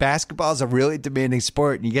 And basketball is a really demanding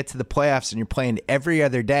sport, and you get to the playoffs and you're playing every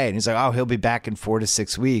other day. And he's like, oh, he'll be back in 4 to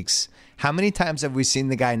 6 weeks. How many times have we seen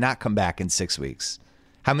the guy not come back in 6 weeks?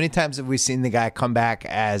 How many times have we seen the guy come back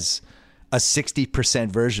as a 60%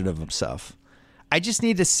 version of himself? I just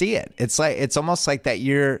need to see it. It's almost like that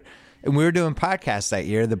year, and we were doing podcasts that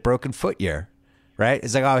year, the broken foot year, right?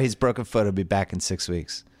 It's like, oh, he's broken foot. He'll be back in 6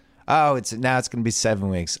 weeks. Oh, now it's going to be 7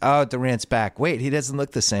 weeks. Oh, Durant's back. Wait, he doesn't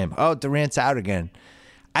look the same. Oh, Durant's out again.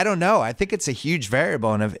 I don't know. I think it's a huge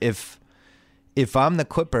variable, and if I'm the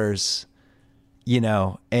Clippers,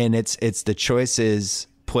 and it's the choice is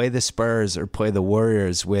play the Spurs or play the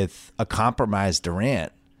Warriors with a compromised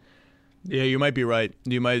Durant. Yeah, you might be right.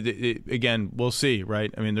 You might again. We'll see,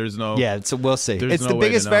 right? I mean, there's no. Yeah, we'll see. It's the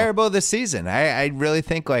biggest variable of the season. I really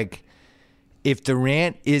think like if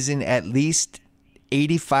Durant isn't at least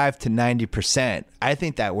 85 to 90%, I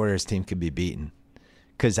think that Warriors team could be beaten.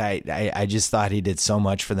 Because I just thought he did so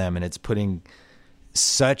much for them, and it's putting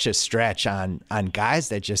such a stretch on guys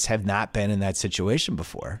that just have not been in that situation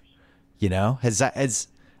before. I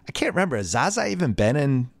can't remember. Has Zaza even been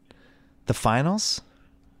in the finals?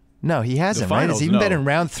 No, he hasn't. Right? Has he even been in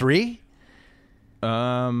round 3?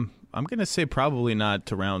 I'm gonna say probably not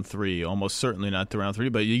to round 3. Almost certainly not to round 3.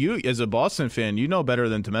 But you, as a Boston fan, you know better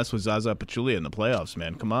than to mess with Zaza Pachulia in the playoffs,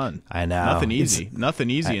 man. Come on. I know. Nothing easy.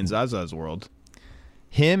 Nothing easy in Zaza's world.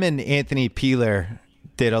 Him and Anthony Peeler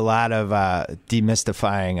did a lot of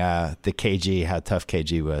demystifying the KG, how tough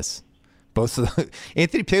KG was. Both of them,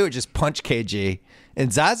 Anthony Peeler just punched KG,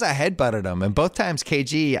 and Zaza headbutted him. And both times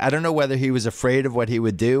KG, I don't know whether he was afraid of what he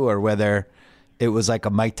would do or whether it was like a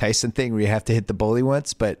Mike Tyson thing where you have to hit the bully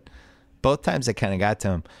once, but both times it kind of got to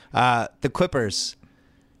him. The Clippers,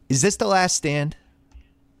 is this the last stand?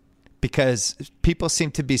 Because people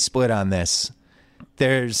seem to be split on this.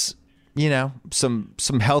 There's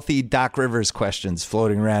some healthy Doc Rivers questions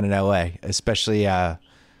floating around in L.A., especially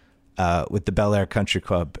with the Bel Air Country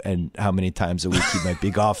Club and how many times a week he might be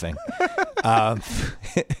golfing.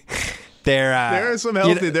 There are some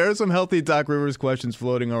healthy Doc Rivers questions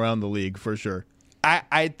floating around the league for sure.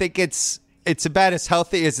 I think it's about as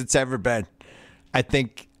healthy as it's ever been. I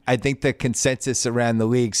think the consensus around the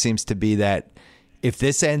league seems to be that if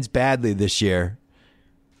this ends badly this year,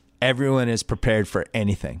 everyone is prepared for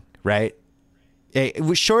anything. Right? It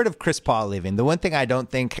was short of Chris Paul leaving. The one thing I don't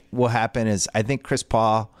think will happen is I think Chris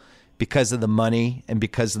Paul, because of the money and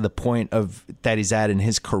because of the point of that he's at in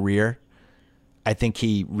his career, I think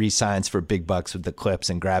he re-signs for big bucks with the Clips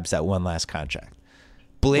and grabs that one last contract.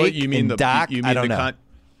 Blake and Doc, I don't know.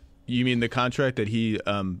 You mean the contract that he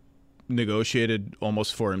negotiated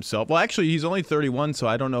almost for himself? Well, actually, he's only 31, so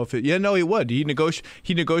I don't know if it. Yeah, no, he would. He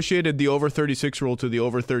negotiated the over 36 rule to the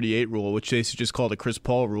over 38 rule, which they just call the Chris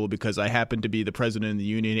Paul rule because I happen to be the president of the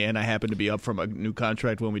union and I happen to be up from a new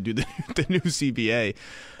contract when we do the new CBA.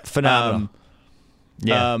 Phenomenal.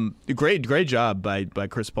 Great job by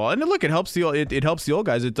Chris Paul. And look, it helps the old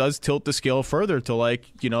guys. It does tilt the scale further to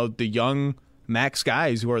the young max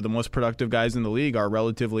guys who are the most productive guys in the league are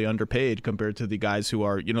relatively underpaid compared to the guys who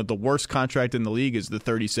are, the worst contract in the league is the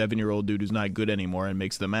 37-year-old dude who's not good anymore and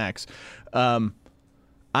makes the max.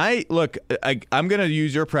 I'm gonna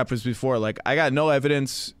use your preface before. Like, I got no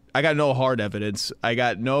evidence. I got no hard evidence. I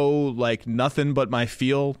got no nothing but my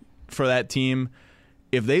feel for that team.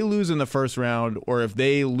 If they lose in the first round, or if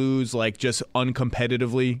they lose just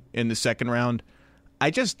uncompetitively in the second round,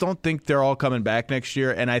 I just don't think they're all coming back next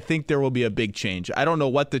year, and I think there will be a big change. I don't know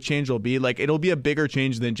what the change will be. It'll be a bigger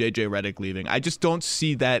change than J.J. Redick leaving. I just don't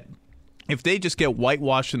see that. If they just get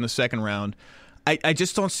whitewashed in the second round, I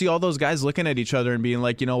just don't see all those guys looking at each other and being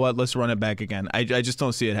like, you know what, let's run it back again. I just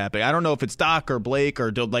don't see it happening. I don't know if it's Doc or Blake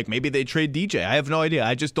or maybe they trade DJ. I have no idea.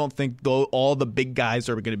 I just don't think all the big guys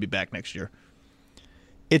are going to be back next year.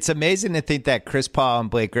 It's amazing to think that Chris Paul and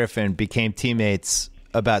Blake Griffin became teammates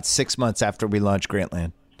about 6 months after we launched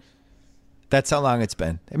Grantland. That's how long it's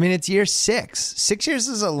been. I mean, it's year 6. 6 years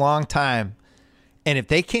is a long time. And if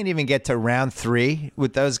they can't even get to round 3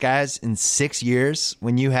 with those guys in 6 years,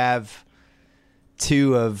 when you have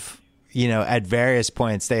two of, at various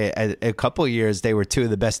points, a couple of years, they were 2 of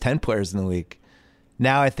the best 10 players in the league.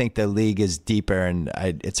 Now I think the league is deeper, and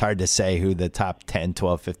it's hard to say who the top 10,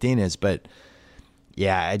 12, 15 is. But,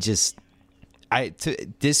 yeah,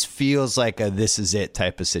 this feels like a this is it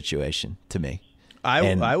type of situation to me.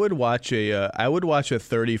 I would watch a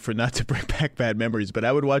 30 for, not to bring back bad memories, but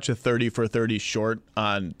I would watch a 30 for 30 short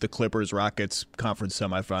on the Clippers Rockets conference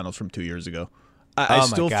semifinals from 2 years ago. I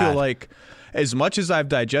still feel like, as much as I've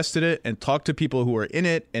digested it and talked to people who are in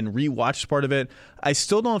it and rewatched part of it, I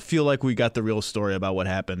still don't feel like we got the real story about what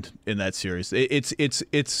happened in that series.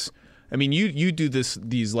 It's. I mean, you do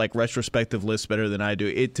these retrospective lists better than I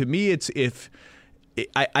do. To me,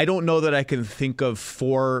 I don't know that I can think of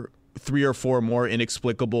 3 or 4 more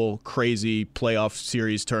inexplicable, crazy playoff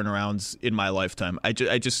series turnarounds in my lifetime.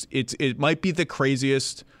 It might be the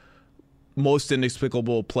craziest, most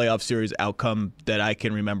inexplicable playoff series outcome that I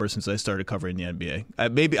can remember since I started covering the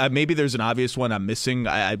NBA. Maybe there's an obvious one I'm missing,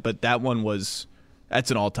 but that one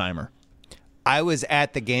that's an all-timer. I was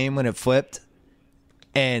at the game when it flipped.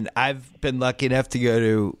 And I've been lucky enough to go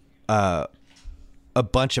to a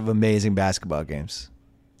bunch of amazing basketball games,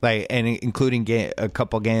 and including a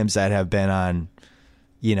couple games that have been on,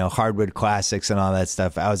 hardwood classics and all that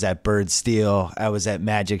stuff. I was at Bird Steel. I was at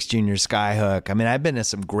Magic's Junior Skyhook. I mean, I've been to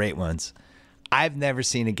some great ones. I've never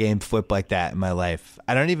seen a game flip like that in my life.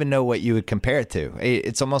 I don't even know what you would compare it to.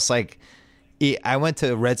 It's almost like I went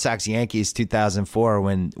to Red Sox Yankees 2004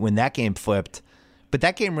 when that game flipped, but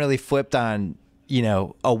that game really flipped on,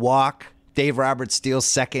 a walk, Dave Roberts steals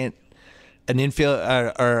second, an infield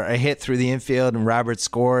or a hit through the infield, and Roberts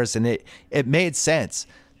scores, and it made sense.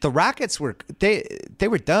 The Rockets were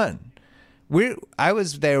done. I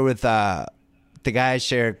was there with the guy I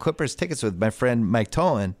shared Clippers tickets with, my friend Mike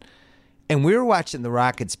Tolan, and we were watching the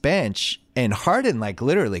Rockets bench, and Harden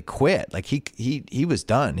literally quit. He was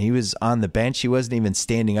done. He was on the bench. He wasn't even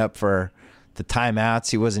standing up for the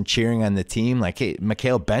timeouts. He wasn't cheering on the team.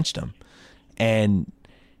 Mikhail benched him. And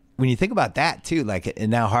when you think about that too,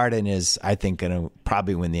 and now Harden is, I think, going to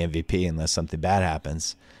probably win the MVP unless something bad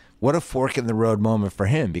happens. What a fork in the road moment for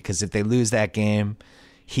him, because if they lose that game,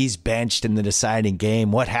 he's benched in the deciding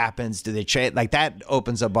game. What happens? Do they trade? That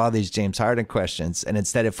opens up all these James Harden questions. And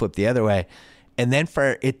instead it flipped the other way. And then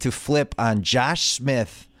for it to flip on Josh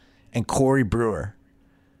Smith and Corey Brewer,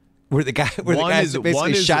 were the guys that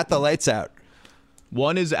basically shot the lights out.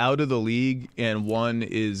 One is out of the league, and one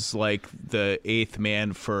is the 8th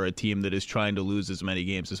man for a team that is trying to lose as many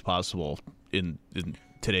games as possible in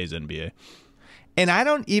today's NBA. And I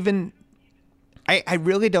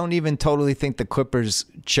really don't even totally think the Clippers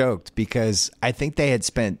choked, because I think they had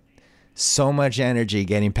spent so much energy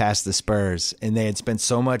getting past the Spurs, and they had spent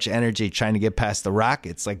so much energy trying to get past the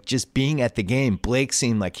Rockets. Just being at the game, Blake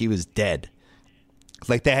seemed like he was dead.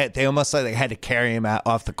 They almost had to carry him out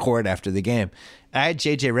off the court after the game. I had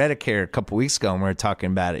JJ Redick here a couple weeks ago, and we were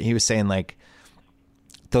talking about it. He was saying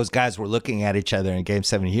those guys were looking at each other in Game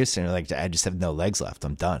 7 in Houston, and I just have no legs left.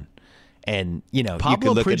 I'm done. And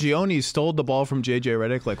Pablo Prigioni stole the ball from JJ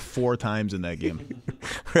Redick 4 times in that game.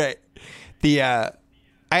 Right.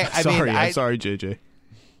 I'm sorry, JJ.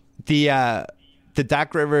 The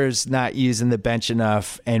Doc Rivers not using the bench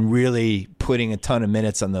enough and really putting a ton of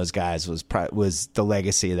minutes on those guys was the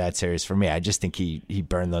legacy of that series for me. I just think he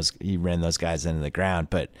ran those guys into the ground.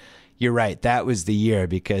 But you're right, that was the year,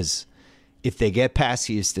 because if they get past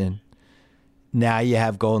Houston, now you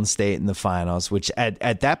have Golden State in the finals, which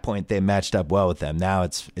at that point they matched up well with them. Now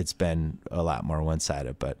it's been a lot more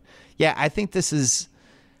one-sided. But yeah, I think this is,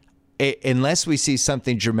 unless we see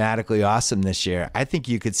something dramatically awesome this year, I think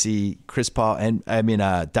you could see Chris Paul and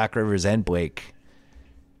Doc Rivers and Blake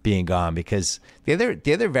being gone, because the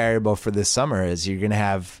other variable for this summer is you're going to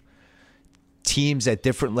have teams at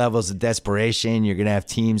different levels of desperation. You're going to have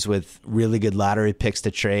teams with really good lottery picks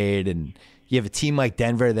to trade. And you have a team like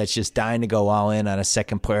Denver that's just dying to go all in on a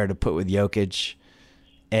second player to put with Jokic.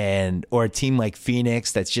 Or a team like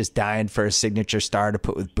Phoenix that's just dying for a signature star to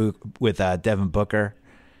put with Devin Booker.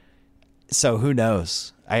 So who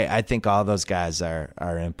knows? I think all those guys are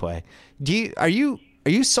in play. Are you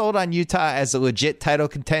sold on Utah as a legit title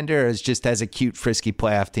contender, or as just as a cute, frisky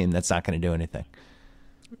playoff team that's not going to do anything?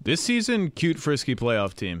 This season, cute, frisky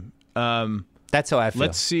playoff team. That's how I feel.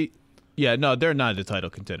 Let's see. Yeah, no, they're not a title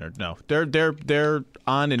contender. No, they're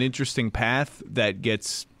on an interesting path that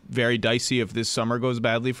gets very dicey if this summer goes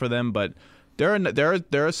badly for them. But they're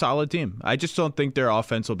a solid team. I just don't think their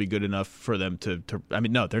offense will be good enough for them to. I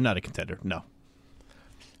mean, no, they're not a contender. No.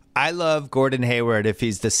 I love Gordon Hayward if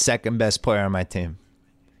he's the second best player on my team.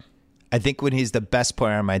 I think when he's the best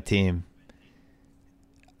player on my team,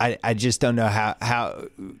 I just don't know how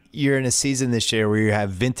you're in a season this year where you have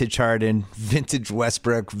vintage Harden, vintage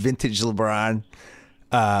Westbrook, vintage LeBron,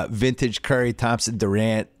 vintage Curry, Thompson,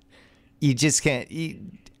 Durant. You just can't.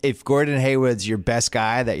 If Gordon Hayward's your best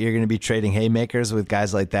guy that you're going to be trading haymakers with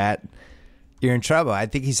guys like that, you're in trouble. I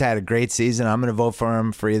think he's had a great season. I'm going to vote for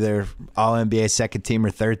him for either All-NBA second team or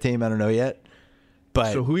third team. I don't know yet.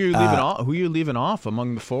 But so who are you leaving off? Who are you leaving off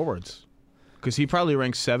among the forwards? Because he probably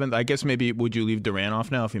ranks seventh. I guess maybe would you leave Durant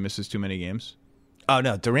off now if he misses too many games? Oh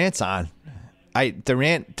no, Durant's on.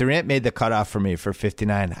 Durant made the cutoff for me for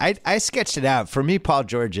 59. I sketched it out. For me, Paul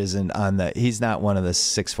George isn't on the. He's not one of the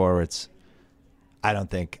six forwards. I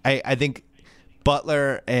don't think. I think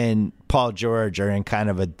Butler and Paul George are in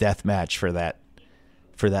kind of a death match for that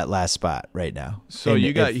last spot right now. So and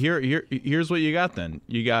you got here's what you got then.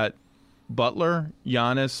 You got Butler,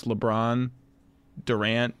 Giannis, LeBron,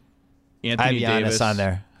 Durant, Anthony Davis. I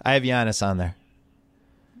have Giannis on there.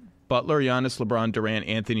 Butler, Giannis, LeBron, Durant,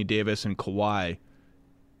 Anthony Davis, and Kawhi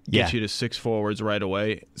get you to six forwards right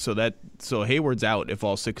away. So Hayward's out if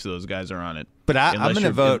all six of those guys are on it. But I'm going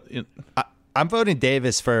to vote. I'm voting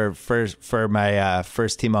Davis for my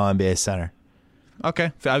first team All-NBA center.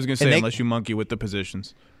 Okay. I was going to say, unless you monkey with the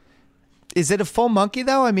positions. Is it a full monkey,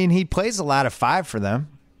 though? I mean, he plays a lot of five for them,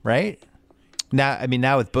 right?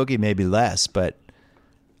 Now with Boogie, maybe less, but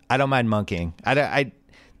I don't mind monkeying.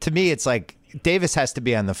 To me, it's like Davis has to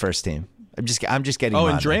be on the first team. I'm just getting. Oh,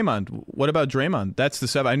 and Draymond. What about Draymond? That's the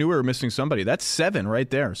 7. I knew we were missing somebody. That's 7 right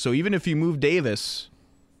there. So even if you move Davis,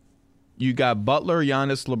 you got Butler,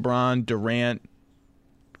 Giannis, LeBron, Durant,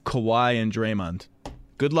 Kawhi, and Draymond.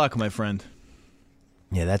 Good luck, my friend.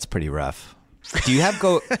 Yeah, that's pretty rough. Do you have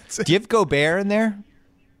Gobert in there?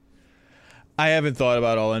 I haven't thought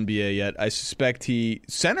about all NBA yet. I suspect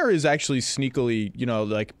center is actually sneakily,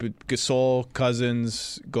 like Gasol,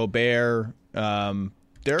 Cousins, Gobert. There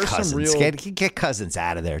are Cousins. some real get Cousins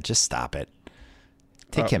out of there. Just stop it.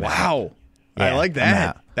 Take him out. Wow, yeah, I like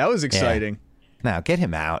that. That was exciting. Yeah. No, get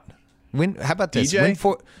him out. How about this?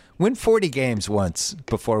 DJ? Win 40 games once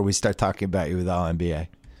before we start talking about you with all NBA.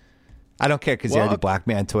 I don't care because you already blocked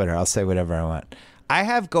me on Twitter. I'll say whatever I want. I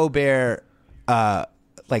have Gobert. And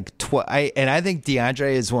I think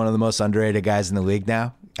DeAndre is one of the most underrated guys in the league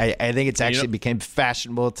now. I think it's actually became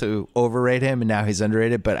fashionable to overrate him, and now he's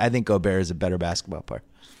underrated. But I think Gobert is a better basketball player.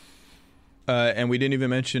 And we didn't even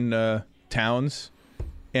mention Towns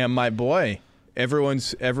and my boy,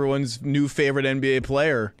 everyone's new favorite NBA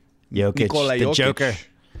player, Jokic, Jokic.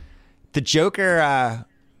 The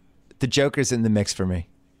Joker's in the mix for me.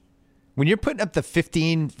 When you're putting up the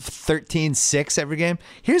 15, 13, 6 every game,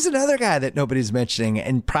 here's another guy that nobody's mentioning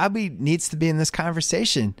and probably needs to be in this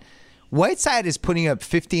conversation. Whiteside is putting up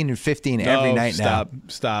 15 and 15 every night now.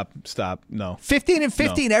 Stop. No. 15 and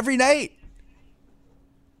 15 every night.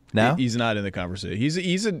 No? He's not in the conversation.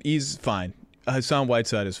 He's fine. Hassan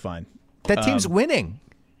Whiteside is fine. That team's winning.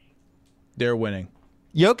 They're winning.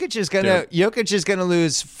 Jokic is gonna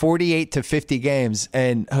lose 48 to 50 games,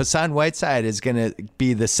 and Hassan Whiteside is gonna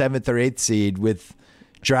be the 7th or 8th seed with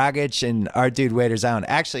Dragic and our dude Waiters Island.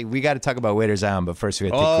 Actually, we got to talk about Waiters Island, but first we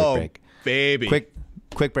got to take a quick break. Baby,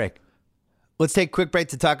 quick break. Let's take a quick break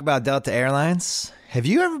to talk about Delta Airlines. Have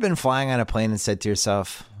you ever been flying on a plane and said to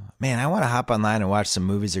yourself, "Man, I want to hop online and watch some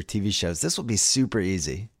movies or TV shows. This will be super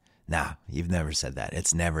easy"? Nah, you've never said that.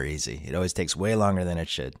 It's never easy. It always takes way longer than it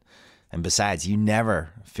should. And besides, you never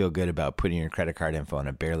feel good about putting your credit card info on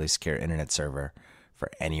a barely secure internet server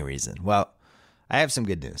for any reason. Well, I have some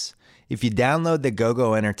good news. If you download the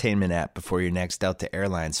GoGo Entertainment app before your next Delta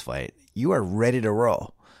Airlines flight, you are ready to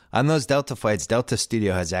roll. On those Delta flights, Delta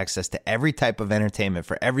Studio has access to every type of entertainment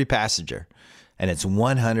for every passenger, and it's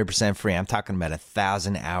 100% free. I'm talking about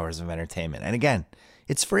 1,000 hours of entertainment. And again,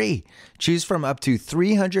 it's free. Choose from up to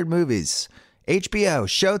 300 movies HBO,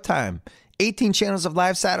 Showtime, 18 channels of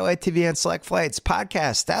live satellite TV and select flights,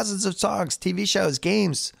 podcasts, thousands of songs, TV shows,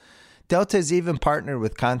 games. Delta has even partnered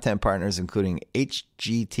with content partners including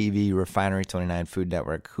HGTV, Refinery 29, Food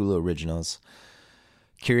Network, Hulu Originals,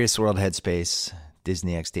 Curious World, Headspace,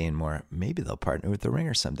 Disney XD, and more. Maybe they'll partner with The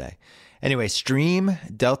Ringer someday. Anyway, stream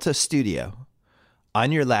Delta Studio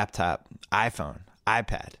on your laptop, iPhone,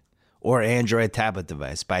 iPad, or Android tablet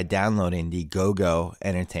device by downloading the GoGo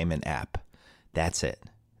Entertainment app. That's it.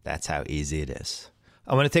 That's how easy it is.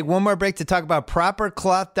 I want to take one more break to talk about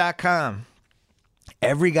ProperCloth.com.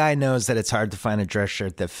 Every guy knows that it's hard to find a dress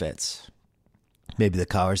shirt that fits. Maybe the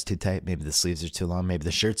collar's too tight. Maybe the sleeves are too long. Maybe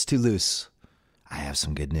the shirt's too loose. I have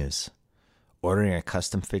some good news. Ordering a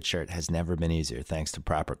custom fit shirt has never been easier thanks to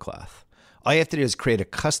Proper Cloth. All you have to do is create a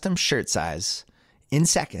custom shirt size in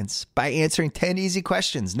seconds by answering 10 easy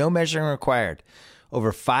questions. No measuring required.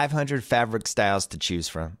 Over 500 fabric styles to choose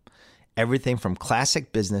from. Everything from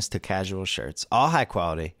classic business to casual shirts. All high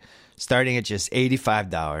quality, starting at just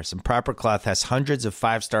 $85. And Proper Cloth has hundreds of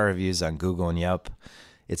 5-star reviews on Google and Yelp.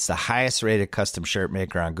 It's the highest rated custom shirt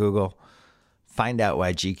maker on Google. Find out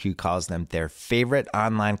why GQ calls them their favorite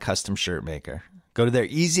online custom shirt maker. Go to their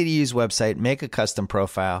easy-to-use website, make a custom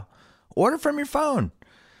profile, order from your phone.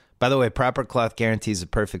 By the way, Proper Cloth guarantees a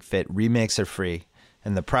perfect fit. Remakes are free,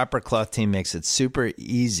 and the Proper Cloth team makes it super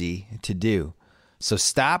easy to do. So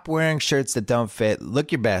stop wearing shirts that don't fit.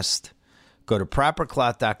 Look your best. Go to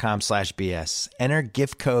propercloth.com/BS. Enter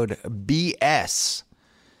gift code BS,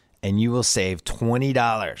 and you will save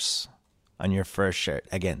 $20 on your first shirt.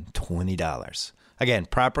 Again, $20. Again,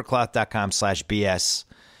 propercloth.com/BS.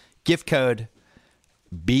 Gift code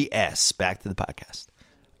BS. Back to the podcast.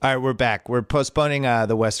 All right, we're back. We're postponing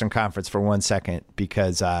the Western Conference for 1 second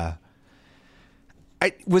because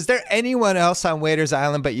was there anyone else on Waiters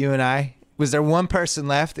Island but you and I? Was there one person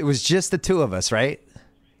left? It was just the two of us, right?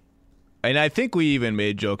 And I think we even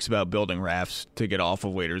made jokes about building rafts to get off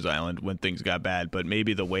of Waiters Island when things got bad. But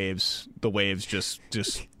maybe the waves just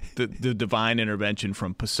the divine intervention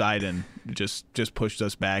from Poseidon just pushed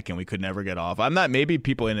us back, and we could never get off. Maybe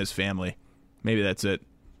people in his family. Maybe that's it.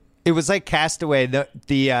 It was like Castaway.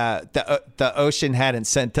 The ocean hadn't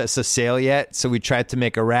sent us a sail yet, so we tried to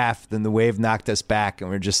make a raft, and the wave knocked us back, and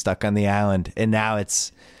we're just stuck on the island. And now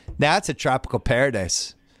it's a tropical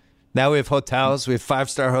paradise. Now we have hotels. We have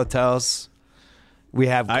 5-star hotels. We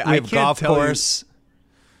have golf course.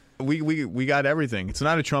 We got everything. It's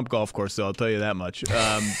not a Trump golf course, though. I'll tell you that much.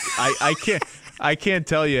 I can't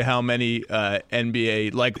tell you how many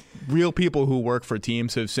NBA, like real people who work for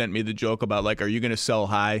teams, have sent me the joke about, like, are you going to sell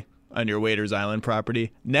high on your Waiters Island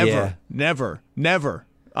property? Never.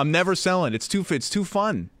 I'm never selling. It's too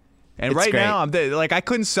fun. And right now, I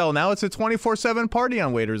couldn't sell now. It's a 24/7 party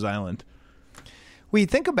on Waiters Island. Well, you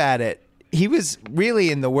think about it, he was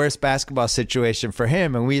really in the worst basketball situation for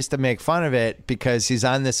him, and we used to make fun of it because he's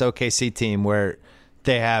on this OKC team where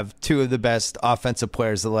they have two of the best offensive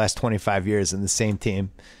players of the last 25 years in the same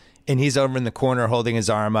team, and he's over in the corner holding his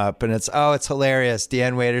arm up, and it's hilarious.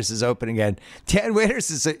 Deanne Waiters is open again. Deanne Waiters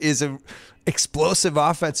is a explosive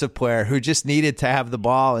offensive player who just needed to have the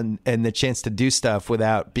ball and the chance to do stuff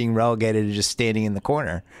without being relegated to just standing in the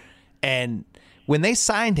corner. And when they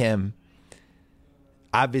signed him,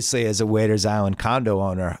 obviously as a Waiters Island condo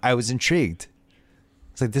owner, I was intrigued.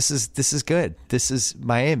 It's like, this is good. This is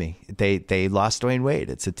Miami. They lost Dwayne Wade.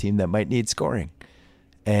 It's a team that might need scoring,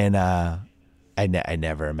 and I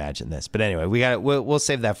never imagined this. But anyway, we'll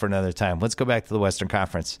save that for another time. Let's go back to the Western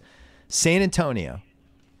Conference. San Antonio.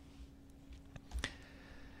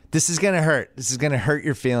 This is gonna hurt. This is gonna hurt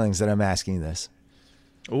your feelings that I'm asking this.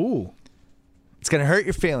 Ooh. It's going to hurt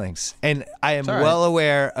your feelings. And I am well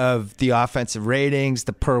aware of the offensive ratings,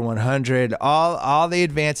 the per 100, all the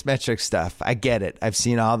advanced metric stuff. I get it. I've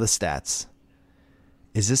seen all the stats.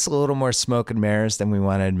 Is this a little more smoke and mirrors than we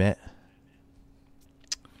want to admit?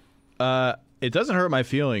 It doesn't hurt my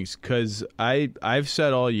feelings because I've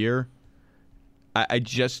said all year, I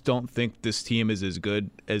just don't think this team is as good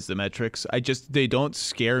as the metrics. They don't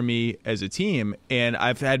scare me as a team, and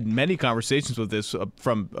I've had many conversations with this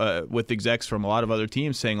with execs from a lot of other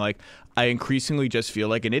teams saying, like, I increasingly just feel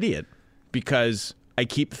like an idiot because I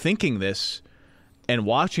keep thinking this and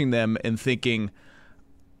watching them and thinking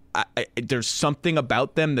there's something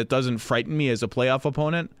about them that doesn't frighten me as a playoff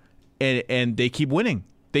opponent, and they keep winning.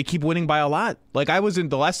 They keep winning by a lot. Like,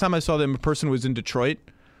 the last time I saw them in person was in Detroit,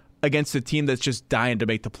 against a team that's just dying to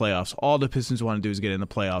make the playoffs. All the Pistons want to do is get in the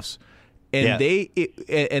playoffs. And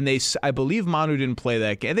I believe Manu didn't play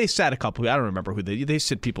that game. They sat a couple. I don't remember who they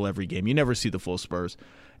sit people every game. You never see the full Spurs.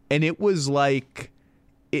 And it was like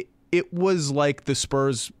it was like the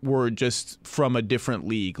Spurs were just from a different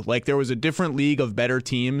league. Like there was a different league of better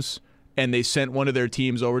teams, and they sent one of their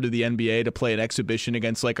teams over to the NBA to play an exhibition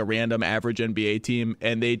against like a random average NBA team,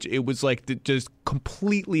 and it was like just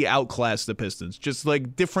completely outclassed the Pistons. Just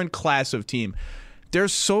like different class of team. They're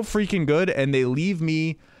so freaking good, and they leave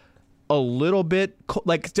me a little bit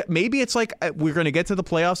like maybe it's like we're going to get to the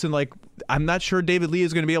playoffs, and like I'm not sure David Lee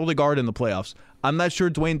is going to be able to guard in the playoffs. I'm not sure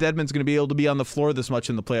Dwayne Dedmon's going to be able to be on the floor this much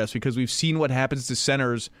in the playoffs because we've seen what happens to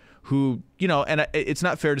centers who, and it's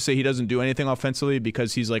not fair to say he doesn't do anything offensively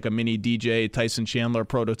because he's like a mini DJ Tyson Chandler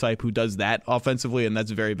prototype who does that offensively, and that's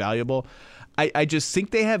very valuable. I just think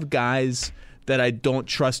they have guys that I don't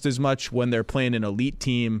trust as much when they're playing an elite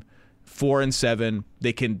team, 4-7.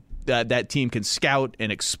 They can that team can scout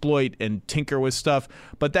and exploit and tinker with stuff.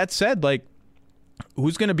 But that said, like,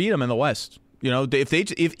 who's going to beat them in the West?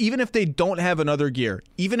 Even if they don't have another gear,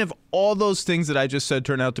 even if all those things that I just said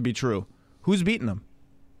turn out to be true, who's beating them?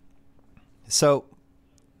 So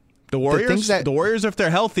the Warriors. The Warriors, if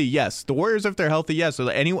they're healthy, yes. The Warriors, if they're healthy, yes. So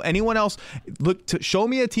anyone else, show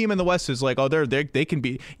me a team in the West is like, oh, they can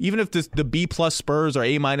be. Even if the B+ Spurs or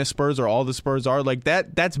A- Spurs or all the Spurs are like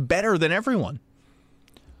that, that's better than everyone.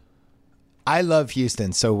 I love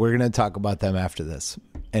Houston, so we're going to talk about them after this,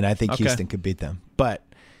 and I think Houston could beat them, but.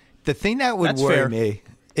 The thing that would worry me,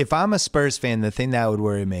 if I'm a Spurs fan, the thing that would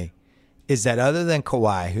worry me is that other than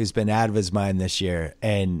Kawhi, who's been out of his mind this year,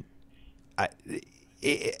 and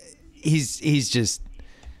he's just,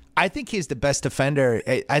 I think he's the best defender.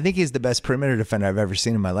 I think he's the best perimeter defender I've ever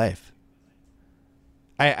seen in my life.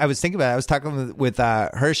 I was thinking about it. I was talking with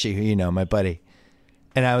Hershey, who my buddy,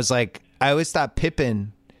 and I was like, I always thought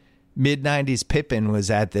Pippen, mid-90s Pippen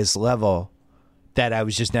was at this level that I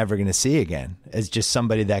was just never going to see again, as just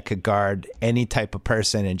somebody that could guard any type of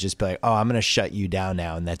person and just be like, oh, I'm going to shut you down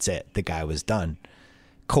now, and that's it. The guy was done.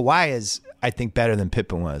 Kawhi is, I think, better than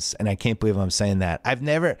Pippen was, and I can't believe I'm saying that. I don't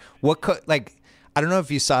know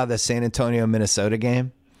if you saw the San Antonio, Minnesota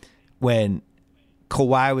game when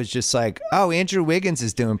Kawhi was just like, oh, Andrew Wiggins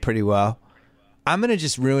is doing pretty well. I'm going to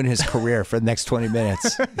just ruin his career for the next 20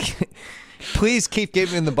 minutes. Please keep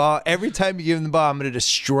giving him the ball. Every time you give him the ball, I'm going to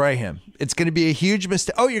destroy him. It's going to be a huge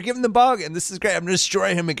mistake. Oh, you're giving the ball again. This is great. I'm going to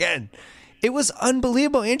destroy him again. It was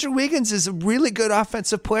unbelievable. Andrew Wiggins is a really good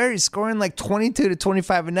offensive player. He's scoring like 22 to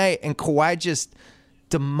 25 a night, and Kawhi just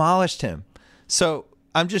demolished him. So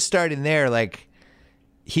I'm just starting there. Like,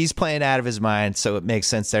 he's playing out of his mind, so it makes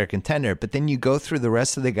sense they're a contender. But then you go through the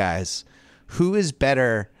rest of the guys. Who is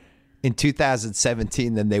better in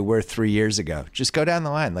 2017 than they were 3 years ago? Just go down the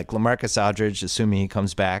line, like LaMarcus Aldridge, assuming he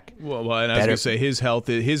comes back. Well, and I was going to say his health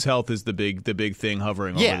is the big thing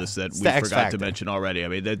hovering over this that we forgot to mention already. I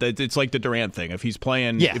mean, it's like the Durant thing. If he's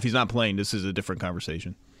playing, if he's not playing, this is a different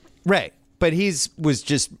conversation. Right, but was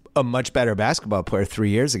just a much better basketball player 3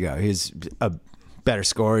 years ago. He's a better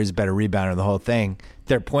scorer, he's a better rebounder, the whole thing.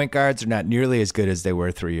 Their point guards are not nearly as good as they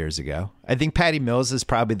were 3 years ago. I think Patty Mills is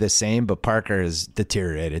probably the same, but Parker has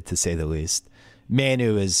deteriorated, to say the least.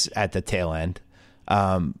 Manu is at the tail end.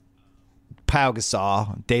 Pau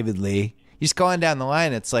Gasol, David Lee. You just go on down the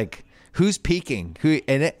line, it's like, who's peaking?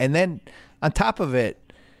 And then on top of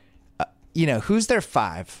it, who's their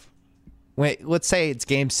five? Let's say it's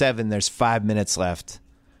game 7, there's 5 minutes left.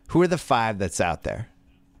 Who are the 5 that's out there,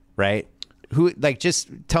 right? Just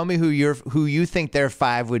tell me who you think their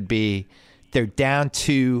 5 would be. They're down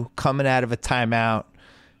 2, coming out of a timeout.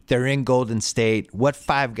 They're in Golden State. What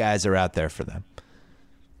 5 guys are out there for them?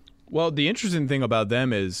 Well, the interesting thing about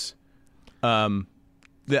them is, that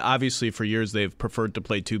obviously for years they've preferred to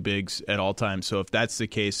play 2 bigs at all times. So if that's the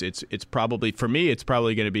case, it's probably, for me, it's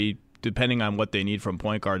probably going to be, depending on what they need from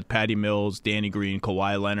point guards, Patty Mills, Danny Green,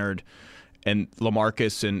 Kawhi Leonard, and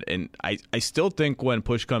LaMarcus, and I still think when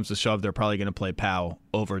push comes to shove, they're probably going to play Pau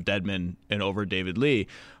over Dedmon and over David Lee.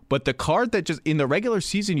 But the card that just in the regular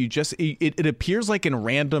season, it appears like in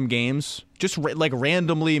random games, just like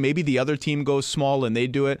randomly, maybe the other team goes small and they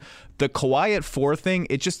do it. The Kawhi at 4 thing,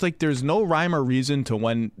 it's just like there's no rhyme or reason to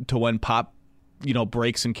when Pop,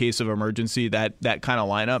 breaks in case of emergency, that kind of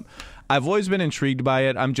lineup. I've always been intrigued by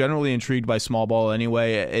it. I'm generally intrigued by small ball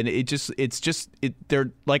anyway, and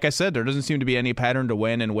there, like I said, there doesn't seem to be any pattern to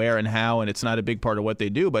when and where and how, and it's not a big part of what they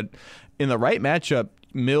do. But in the right matchup,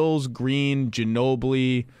 Mills, Green,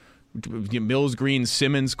 Ginobili, Mills, Green,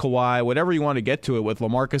 Simmons, Kawhi, whatever you want to get to it with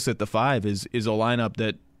LaMarcus at the 5 is a lineup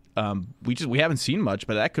that we haven't seen much,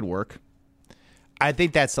 but that could work. I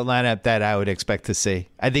think that's the lineup that I would expect to see.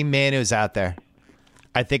 I think Manu's out there.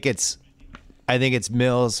 I think it's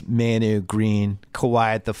Mills, Manu, Green,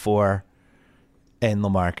 Kawhi at the 4, and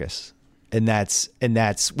LaMarcus. and that's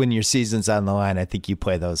when your season's on the line. I think you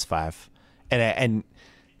play those 5, and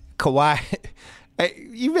Kawhi.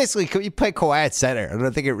 You play Kawhi at center. I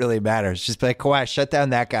don't think it really matters. Just play Kawhi, shut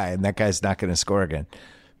down that guy, and that guy's not going to score again.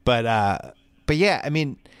 But yeah, I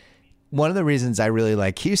mean, one of the reasons I really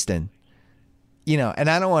like Houston, and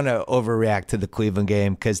I don't want to overreact to the Cleveland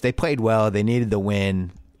game because they played well. They needed the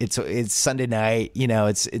win. It's Sunday night.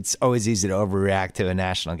 It's always easy to overreact to a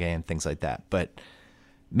national game, things like that. But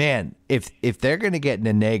man, if they're going to get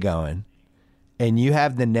Nene going, and you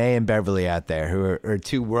have Nene and Beverly out there who are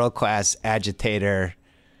 2 world-class agitator,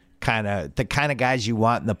 the kind of guys you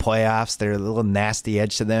want in the playoffs. They're a little nasty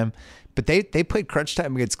edge to them. But they played crunch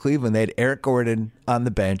time against Cleveland. They had Eric Gordon on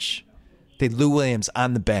the bench. They had Lou Williams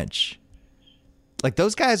on the bench. Like,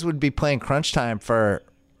 those guys would be playing crunch time for,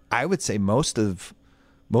 I would say, most of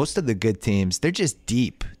the good teams. They're just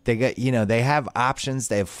deep. They got, they have options,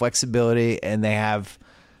 they have flexibility, and they have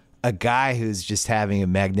a guy who's just having a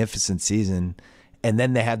magnificent season. And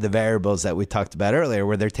then they have the variables that we talked about earlier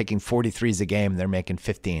where they're taking 43s a game and they're making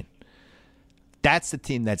 15. That's the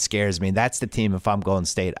team that scares me. That's the team, if I'm Golden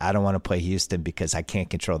State, I don't want to play Houston because I can't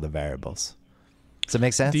control the variables. Does that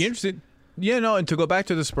make sense? And to go back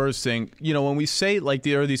to the Spurs thing, when we say, like,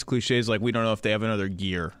 there are these cliches, like, we don't know if they have another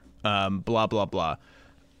gear, blah, blah, blah.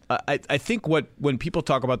 I think when people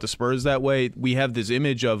talk about the Spurs that way, we have this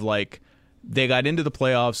image of, like, they got into the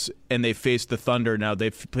playoffs and they faced the Thunder. Now,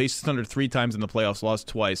 they've faced the Thunder 3 times in the playoffs, lost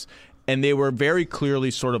twice. And they were very clearly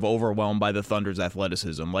sort of overwhelmed by the Thunder's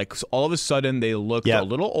athleticism. Like, all of a sudden, they looked a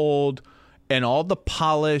little old, and all the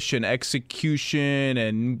polish and execution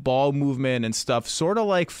and ball movement and stuff sort of,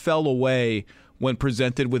 like, fell away when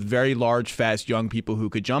presented with very large, fast, young people who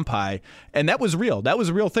could jump high. And that was real. That was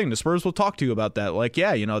a real thing. The Spurs will talk to you about that. Like,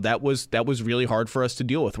 yeah, that was really hard for us to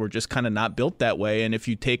deal with. We're just kind of not built that way. And if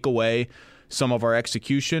you take away some of our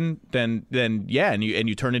execution, then yeah, and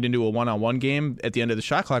you turn it into a one-on-one game at the end of the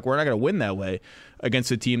shot clock, we're not going to win that way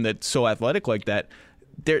against a team that's so athletic like that.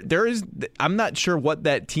 I'm not sure what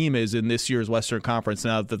that team is in this year's Western Conference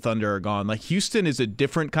now that the Thunder are gone. Like, Houston is a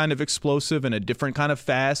different kind of explosive and a different kind of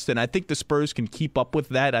fast, and I think the Spurs can keep up with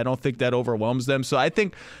that. I don't think that overwhelms them. So I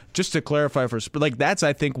think, just to clarify for Spurs, like, that's,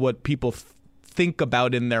 I think, what people think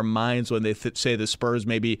about in their minds when they say the Spurs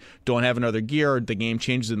maybe don't have another gear, or the game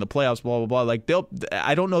changes in the playoffs, blah, blah, blah. Like,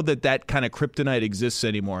 I don't know that kind of kryptonite exists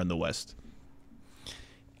anymore in the West.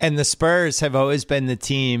 And the Spurs have always been the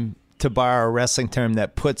team, to borrow a wrestling term,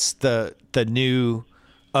 that puts the new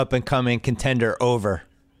up-and-coming contender over.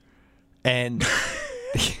 And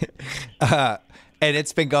and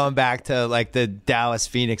it's been going back to, like, the Dallas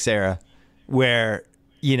Phoenix era where,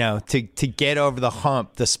 to get over the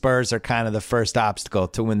hump, the Spurs are kind of the first obstacle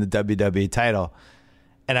to win the WWE title.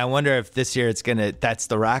 And I wonder if this year that's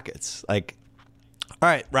the Rockets. Like, all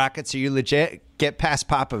right, Rockets, are you legit? Get past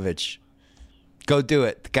Popovich. Go do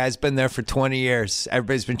it. The guy's been there for 20 years.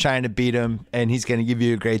 Everybody's been trying to beat him, and he's going to give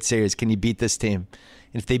you a great series. Can you beat this team?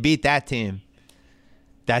 And if they beat that team,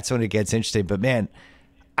 that's when it gets interesting. But, man,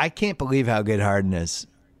 I can't believe how good Harden is.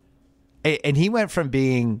 And he went from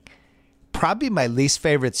being probably my least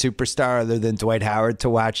favorite superstar other than Dwight Howard to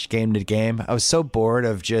watch game to game. I was so bored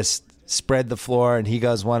of just spread the floor and he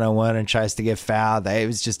goes one-on-one and tries to get fouled. It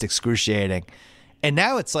was just excruciating. And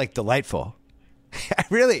now it's, like, delightful. I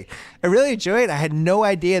really enjoy it. I had no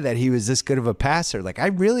idea that he was this good of a passer. Like, I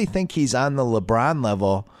really think he's on the LeBron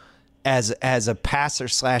level as a passer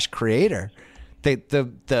 / creator.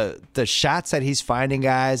 The shots that he's finding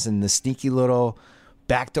guys and the sneaky little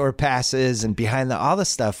backdoor passes and behind all the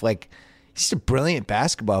stuff, like, he's a brilliant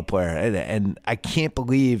basketball player. And I can't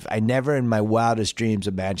believe I never in my wildest dreams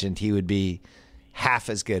imagined he would be half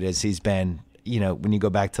as good as he's been, when you go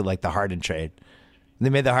back to, like, the Harden trade. They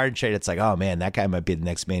made the Harden trade. It's like, oh, man, that guy might be the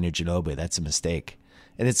next Manu Ginobili. That's a mistake.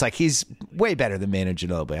 And it's like, he's way better than Manu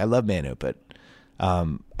Ginobili. I love Manu, but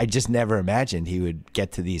I just never imagined he would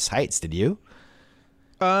get to these heights. Did you?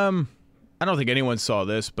 I don't think anyone saw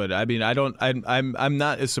this, but I mean, I'm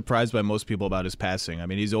not as surprised by most people about his passing. I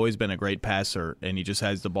mean, he's always been a great passer, and he just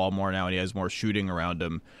has the ball more now, and he has more shooting around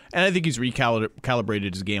him. And I think he's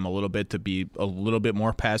recalibrated his game a little bit to be a little bit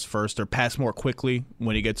more pass first, or pass more quickly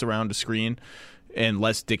when he gets around the screen, and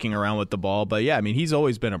less dicking around with the ball. But yeah, I mean, he's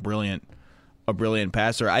always been a brilliant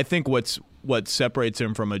passer. I think what separates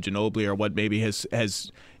him from a Ginobili, or what maybe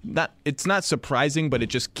has not, it's not surprising, but it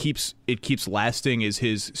just keeps lasting, is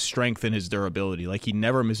his strength and his durability. Like, he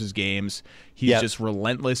never misses games. He's just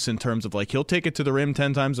relentless in terms of, like, he'll take it to the rim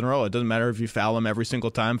 10 times in a row. It doesn't matter if you foul him every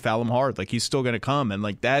single time, foul him hard. Like, he's still going to come. And,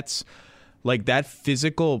 like, that's, like, that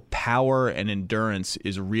physical power and endurance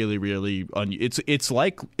is really, really it's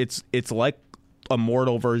like a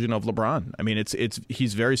mortal version of LeBron. I mean,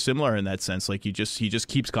 he's very similar in that sense. Like he just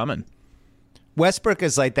keeps coming. Westbrook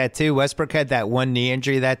is like that too. Westbrook had that one knee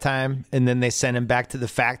injury that time, and then they sent him back to the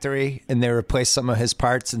factory, and they replaced some of his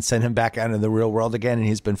parts and sent him back out into the real world again, and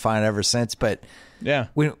he's been fine ever since. But yeah,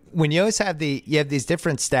 when you always have these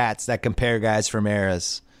different stats that compare guys from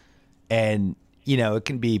eras, and it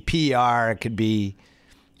can be PR, it could be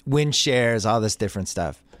win shares, all this different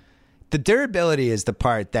stuff. The durability is the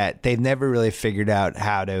part that they've never really figured out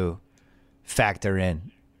how to factor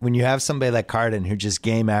in. When you have somebody like Harden who just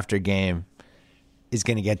game after game is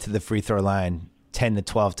going to get to the free throw line 10 to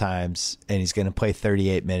 12 times, and he's going to play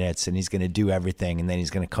 38 minutes, and he's going to do everything, and then he's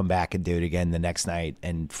going to come back and do it again the next night,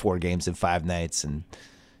 and 4 games in 5 nights, and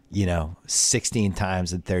 16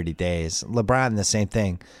 times in 30 days. LeBron, the same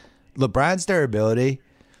thing. LeBron's durability,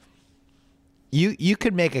 you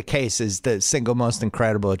could make a case as the single most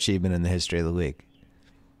incredible achievement in the history of the league.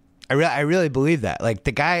 I really believe that. Like,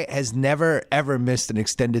 the guy has never, ever missed an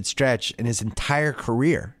extended stretch in his entire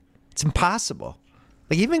career. It's impossible.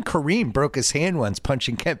 Like, even Kareem broke his hand once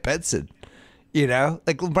punching Kent Benson.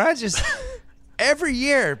 Like, LeBron just every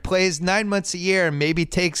year plays 9 months a year, and maybe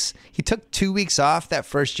he took 2 weeks off that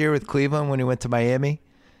first year with Cleveland when he went to Miami.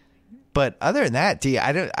 But other than that,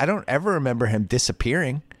 I don't ever remember him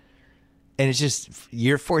disappearing. And it's just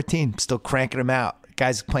year 14, still cranking him out.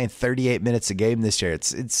 Guy's playing 38 minutes a game this year.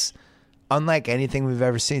 It's unlike anything we've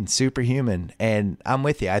ever seen. Superhuman. And I'm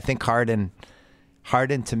with you. I think Harden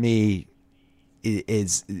to me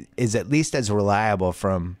is at least as reliable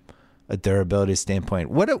from a durability standpoint.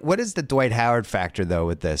 What is the Dwight Howard factor though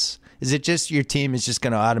with this? Is it just your team is just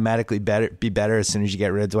going to automatically be better as soon as you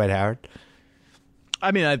get rid of Dwight Howard?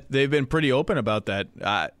 I mean, they've been pretty open about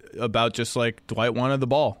that. About just like Dwight wanted the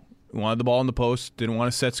ball in the post, didn't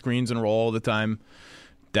want to set screens and roll all the time.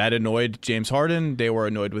 That annoyed James Harden. They were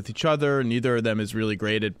annoyed with each other. Neither of them is really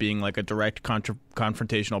great at being like a direct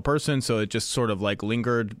confrontational person, so it just sort of like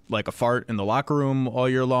lingered like a fart in the locker room all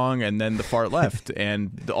year long, and then the fart left.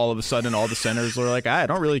 And all of a sudden, all the centers were like, I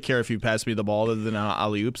don't really care if you pass me the ball other than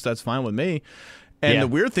alley-oops. That's fine with me. And the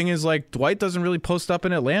weird thing is, like, Dwight doesn't really post up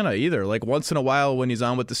in Atlanta either. Like, once in a while when he's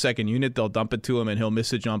on with the second unit, they'll dump it to him and he'll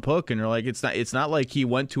miss a jump hook. And you're like, it's not like he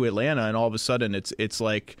went to Atlanta and all of a sudden it's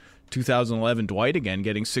like 2011 Dwight again,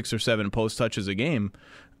 getting 6 or 7 post touches a game.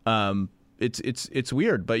 It's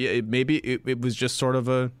weird, but maybe it was just sort of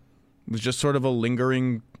a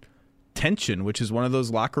lingering tension, which is one of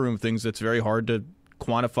those locker room things that's very hard to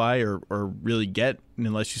quantify or really get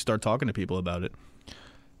unless you start talking to people about it.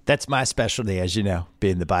 That's my specialty, as you know,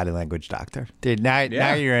 being the body language doctor. Dude, now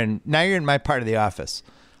you're in my part of the office.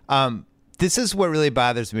 This is what really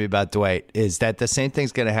bothers me about Dwight is that the same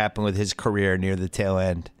thing's going to happen with his career near the tail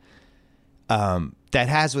end. That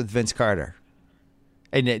has with Vince Carter.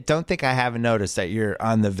 And don't think I haven't noticed that you're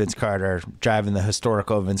on the Vince Carter, driving the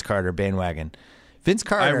historical Vince Carter bandwagon. Vince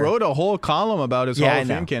Carter. I wrote a whole column about his Hall of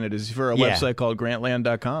Fame candidates for a website called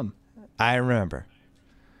Grantland.com. I remember.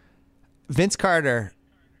 Vince Carter,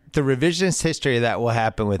 the revisionist history that will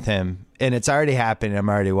happen with him, and it's already happening. I'm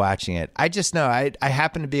already watching it. I just know I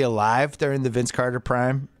happen to be alive during the Vince Carter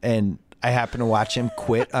prime, and I happen to watch him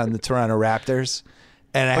quit on the Toronto Raptors,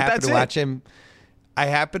 and I happen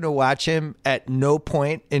to watch him at no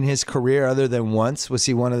point in his career other than once was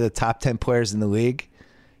he one of the top 10 players in the league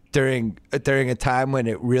during a time when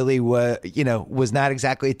it really was not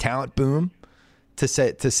exactly a talent boom, to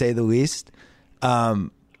say the least.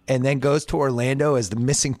 And then goes to Orlando as the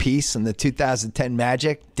missing piece in the 2010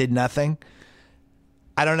 Magic, did nothing.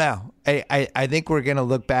 I don't know. I think we're going to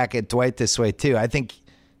look back at Dwight this way, too. I think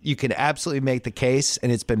you can absolutely make the case,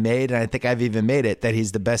 and it's been made, and I think I've even made it, that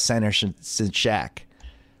he's the best center since Shaq.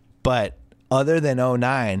 But other than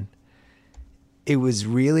 2009, it was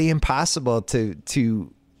really impossible to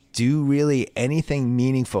do really anything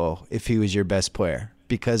meaningful if he was your best player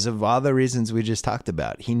because of all the reasons we just talked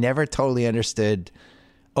about. He never totally understood,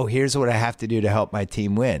 here's what I have to do to help my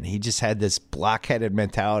team win. He just had this blockheaded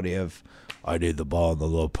mentality of, I need the ball in the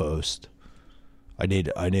low post. I need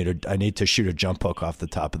to shoot a jump hook off the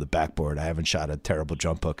top of the backboard. I haven't shot a terrible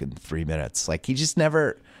jump hook in 3 minutes. Like, he just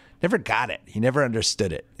never got it. He never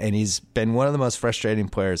understood it. And he's been one of the most frustrating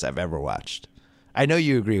players I've ever watched. I know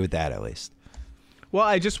you agree with that, at least. Well,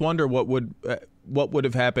 I just wonder what would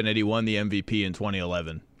have happened had he won the MVP in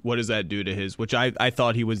 2011. What does that do to his, which I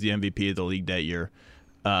thought he was the MVP of the league that year.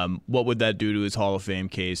 What would that do to his Hall of Fame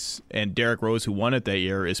case? And Derrick Rose, who won it that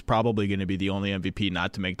year, is probably going to be the only MVP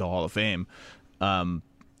not to make the Hall of Fame in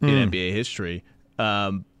NBA history.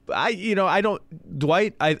 Dwight,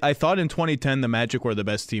 I thought in 2010 the Magic were the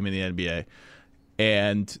best team in the NBA,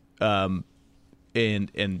 and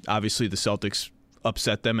obviously the Celtics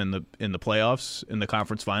upset them in the playoffs, in the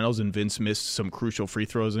conference finals, and Vince missed some crucial free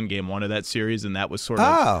throws in game 1 of that series, and that was sort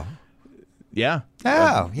of yeah.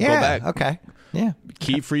 Oh, yeah. Okay. Yeah.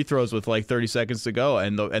 Key free throws with like 30 seconds to go,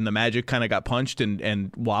 and the Magic kind of got punched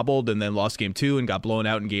and wobbled, and then lost game 2 and got blown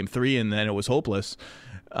out in game 3, and then it was hopeless.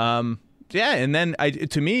 And then I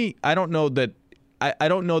don't know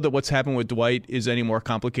that what's happened with Dwight is any more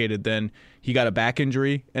complicated than he got a back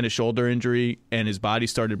injury and a shoulder injury, and his body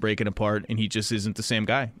started breaking apart, and he just isn't the same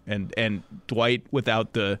guy. And Dwight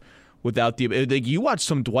without the like, you watch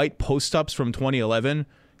some Dwight post ups from 2011,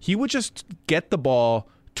 he would just get the ball,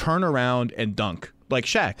 turn around, and dunk like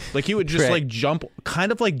Shaq. Like he would just like jump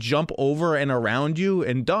over and around you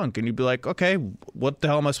and dunk, and you'd be like, okay, what the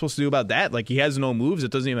hell am I supposed to do about that? Like he has no moves, it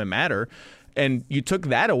doesn't even matter. And you took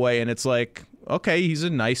that away, and it's like, okay, he's a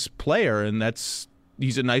nice player, and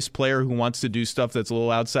he's a nice player who wants to do stuff that's a little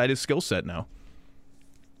outside his skill set now.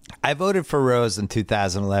 I voted for Rose in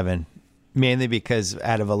 2011, mainly because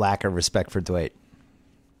out of a lack of respect for Dwight.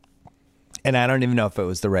 And I don't even know if it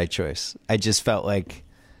was the right choice. I just felt like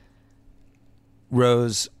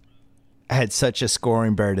Rose had such a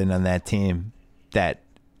scoring burden on that team that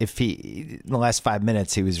if in the last 5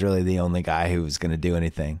 minutes, he was really the only guy who was going to do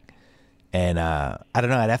anything. And I don't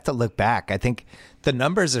know. I'd have to look back. I think the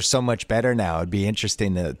numbers are so much better now. It'd be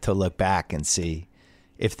interesting to look back and see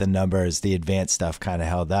if the numbers, the advanced stuff, kind of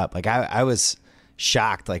held up. Like I was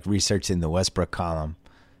shocked, like researching the Westbrook column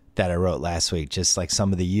that I wrote last week, just like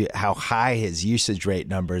some of how high his usage rate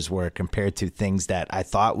numbers were compared to things that I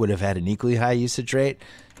thought would have had an equally high usage rate.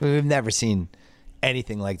 We've never seen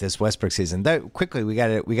anything like this Westbrook season. Quickly, we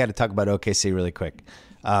got to talk about OKC really quick.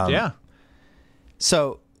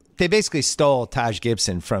 So they basically stole Taj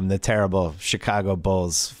Gibson from the terrible Chicago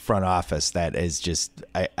Bulls front office. That is just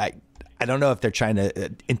I don't know if they're trying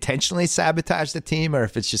to intentionally sabotage the team or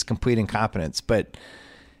if it's just complete incompetence. But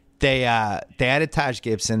they added Taj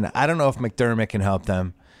Gibson. I don't know if McDermott can help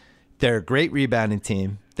them. They're a great rebounding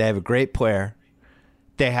team. They have a great player.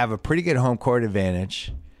 They have a pretty good home court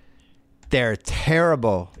advantage. They're a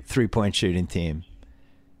terrible three-point shooting team.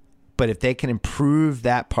 But if they can improve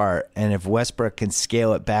that part, and if Westbrook can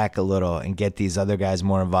scale it back a little and get these other guys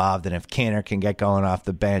more involved, and if Canner can get going off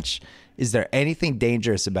the bench, is there anything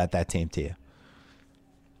dangerous about that team to you?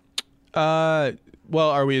 Well,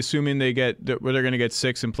 are we assuming they're going to get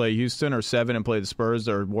 6 and play Houston, or 7 and play the Spurs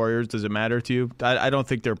or Warriors? Does it matter to you? I don't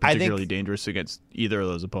think they're particularly dangerous against either of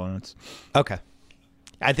those opponents. Okay.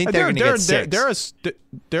 I think they're going to get 6.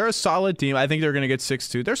 They're a solid team. I think they're going to get 6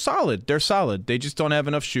 too. They're solid. They just don't have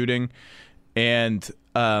enough shooting, and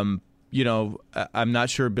I'm not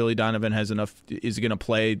sure Billy Donovan is going to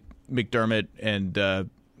play McDermott and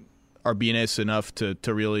Abrines enough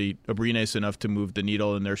to move the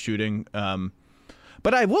needle in their shooting.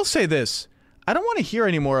 But I will say this. I don't want to hear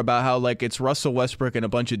anymore about how like it's Russell Westbrook and a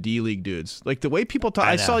bunch of D-League dudes. Like the way people talk.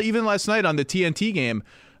 I saw even last night on the TNT game.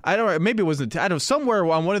 Maybe it wasn't. I don't know. Somewhere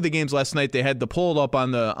on one of the games last night, they had the poll up on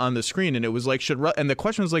the screen, and it was like, and the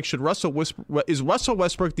question was like, is Russell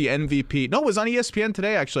Westbrook the MVP? No, it was on ESPN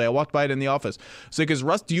today. Actually, I walked by it in the office. It's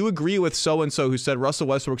like, do you agree with so and so who said Russell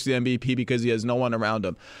Westbrook's the MVP because he has no one around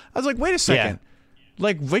him? I was like, wait a second. Yeah.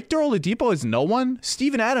 Like Victor Oladipo is no one.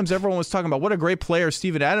 Steven Adams, everyone was talking about what a great player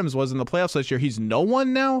Steven Adams was in the playoffs last year. He's no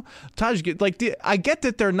one now. I get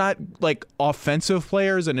that they're not like offensive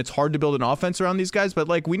players, and it's hard to build an offense around these guys. But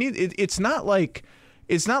like it's not like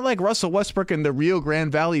Russell Westbrook and the Rio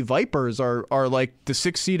Grande Valley Vipers are like the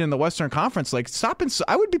 6th seed in the Western Conference. Like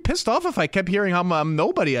I would be pissed off if I kept hearing how I'm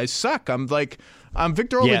nobody. I suck. I'm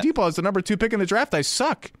Victor Oladipo as the number 2 pick in the draft. I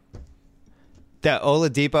suck. The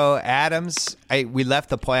Oladipo, Adams, we left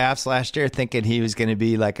the playoffs last year thinking he was going to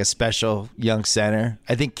be like a special young center.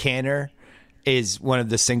 I think Canner is one of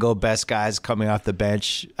the single best guys coming off the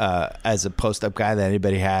bench as a post-up guy that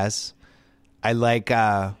anybody has. I like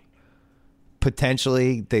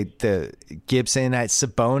potentially the Gibson.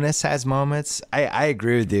 Sabonis has moments. I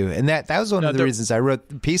agree with you. And that was one of the reasons I wrote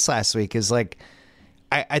the piece last week is like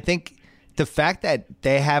I think – the fact that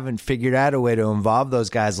they haven't figured out a way to involve those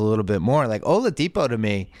guys a little bit more, like Oladipo to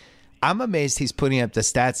me, I'm amazed he's putting up the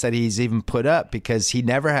stats that he's even put up because he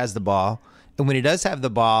never has the ball. And when he does have the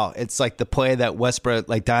ball, it's like the play that Westbrook,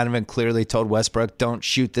 like Donovan clearly told Westbrook, don't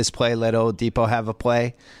shoot this play, let Oladipo have a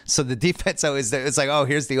play. So the defense always there. It's like, oh,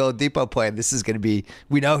 here's the Oladipo play. This is going to be,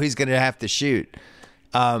 we know he's going to have to shoot.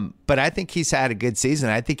 But I think he's had a good season.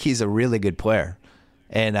 I think he's a really good player.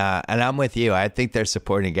 And I'm with you. I think their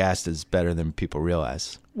supporting cast is better than people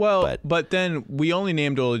realize. Well, but then we only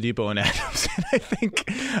named Oladipo and Adams,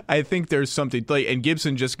 and I think there's something like, and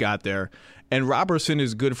Gibson just got there, And Robertson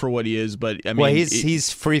is good for what he is, but I mean, well,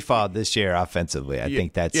 he's free fall this year offensively. I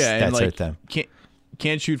think that's hurt them.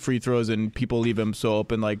 Can't shoot free throws, and people leave him so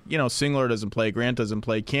open. Like, Singler doesn't play, Grant doesn't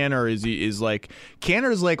play. Canner is like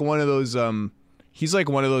one of those. He's like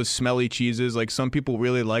one of those smelly cheeses. Like, some people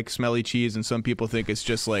really like smelly cheese, and some people think it's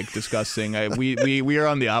just like disgusting. We are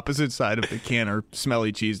on the opposite side of the Canner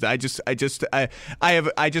smelly cheese. I just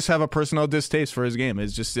have a personal distaste for his game.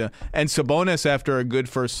 It's just and Sabonis, after a good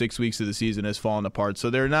first 6 weeks of the season, has fallen apart. So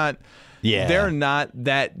they're not. Yeah. They're not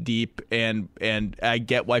that deep, and I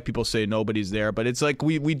get why people say nobody's there, but it's like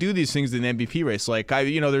we do these things in the MVP race. Like,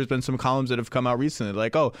 there's been some columns that have come out recently,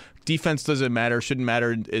 like, oh, defense doesn't matter, shouldn't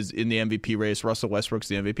matter is in the MVP race. Russell Westbrook's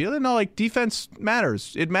the MVP. No, like, defense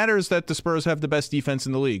matters. It matters that the Spurs have the best defense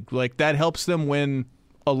in the league. Like, that helps them win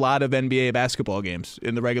a lot of NBA basketball games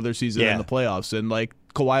in the regular season and the playoffs. And, like,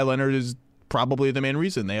 Kawhi Leonard is probably the main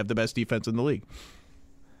reason they have the best defense in the league.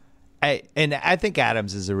 I think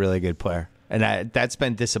Adams is a really good player, and that's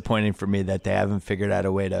been disappointing for me that they haven't figured out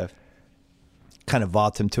a way to kind of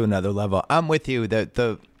vault him to another level. I'm with you.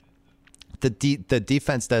 The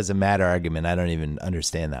defense doesn't matter argument. I don't even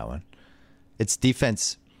understand that one. It's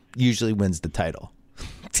defense usually wins the title.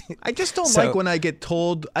 I just don't like when I get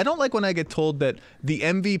told. I don't like when I get told that the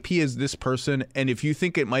MVP is this person, and if you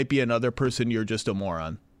think it might be another person, you're just a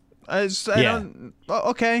moron.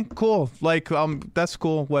 Okay, cool. Like, that's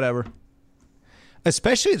cool. Whatever.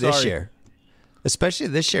 Especially this year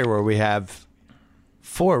where we have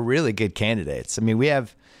 4 really good candidates. I mean,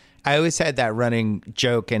 I always had that running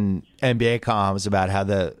joke in NBA columns about how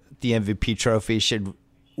the MVP trophy should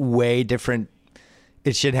weigh different.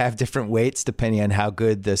 It should have different weights depending on how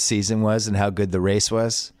good the season was and how good the race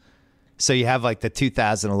was. So you have like the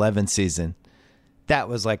 2011 season. That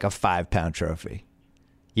was like a 5-pound trophy.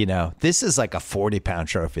 This is like a 40-pound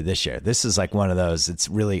trophy this year. This is like one of those. It's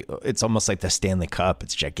almost like the Stanley Cup.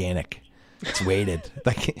 It's gigantic. It's weighted.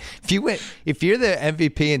 Like, if you're the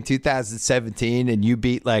MVP in 2017 and you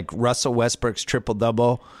beat like Russell Westbrook's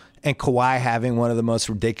triple-double and Kawhi having one of the most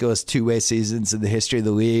ridiculous two-way seasons in the history of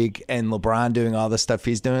the league and LeBron doing all the stuff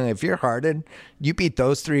he's doing, if you're Harden, you beat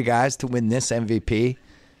those 3 guys to win this MVP,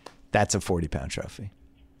 that's a 40-pound trophy.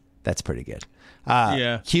 That's pretty good.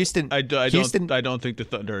 Houston. I don't think the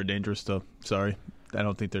Thunder are dangerous, though. Sorry, I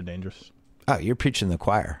don't think they're dangerous. Oh, you're preaching the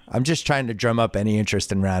choir. I'm just trying to drum up any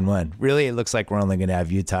interest in round 1. Really, it looks like we're only going to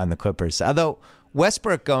have Utah and the Clippers. Although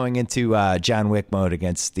Westbrook going into John Wick mode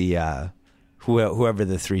against the whoever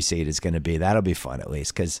the 3 seed is going to be, that'll be fun at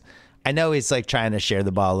least, because I know he's like trying to share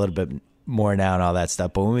the ball a little bit more now and all that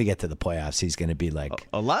stuff, but when we get to the playoffs, he's going to be like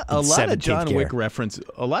a lot of John Wick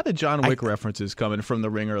references coming from the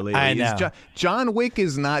Ringer lately. I know. John Wick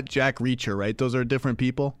is not Jack Reacher, right? Those are different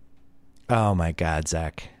people. Oh my God,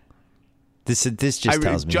 Zach! This just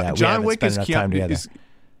tells me that John Wick is Keanu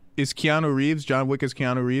Reeves. John Wick is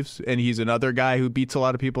Keanu Reeves, and he's another guy who beats a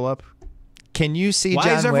lot of people up. Can you see?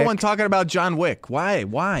 Why is everyone talking about John Wick?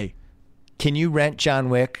 Why? Can you rent John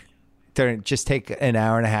Wick? Just take an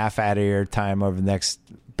hour and a half out of your time over the next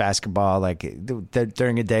basketball, like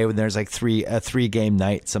during a day when there's like a 3-game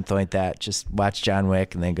night, something like that. Just watch John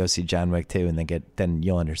Wick and then go see John Wick 2, and then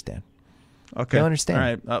you'll understand. Okay, you'll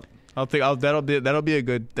understand. All right, that'll be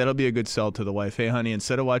a good sell to the wife. Hey, honey,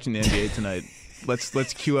 instead of watching the NBA tonight,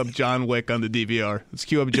 let's queue up John Wick on the DVR. Let's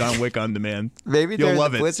queue up John Wick on demand. Maybe you'll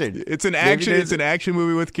love it. Blizzard. It's an action. It's an action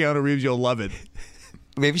movie with Keanu Reeves. You'll love it.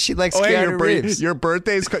 Maybe she likes Keanu Reeves. Your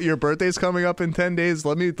birthday's coming up in 10 days.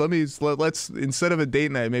 Let's instead of a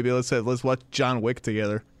date night, maybe let's watch John Wick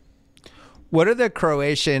together. What are the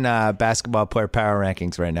Croatian basketball player power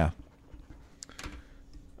rankings right now?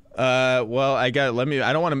 Well, I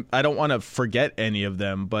don't want to forget any of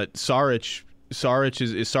them, but Saric is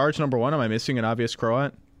Saric number 1? Am I missing an obvious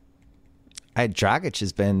Croat? Dragic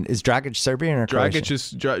is Dragic Serbian or Croatian?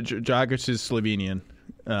 Dragic is Slovenian.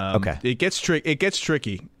 Okay. It gets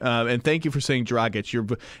tricky. And thank you for saying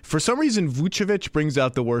Dragic. For some reason, Vucevic brings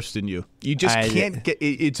out the worst in you. You just can't get.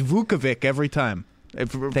 It's Vukovic every time.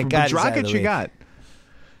 Thank God Dragic, you got.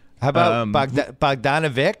 How about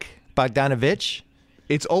Bogdanovic?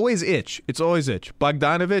 It's always itch.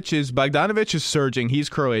 Bogdanovic is surging. He's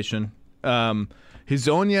Croatian.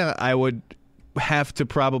 Hizonia, I would have to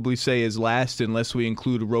probably say is last, unless we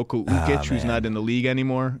include Roko Ukic, who's not in the league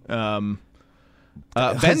anymore.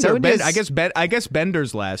 I guess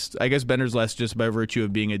Bender's last. Just by virtue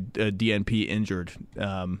of being a DNP injured.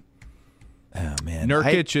 Oh man,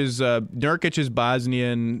 Nurkic is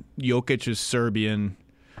Bosnian. Jokic is Serbian,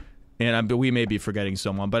 And we may be forgetting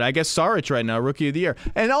someone, but I guess Saric right now, Rookie of the Year.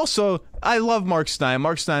 And also, I love Mark Stein.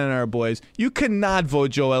 Mark Stein and our boys. You cannot vote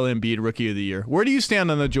Joel Embiid Rookie of the Year. Where do you stand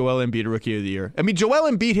on the Joel Embiid Rookie of the Year? I mean,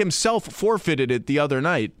 Joel Embiid himself forfeited it the other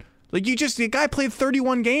night. Like, the guy played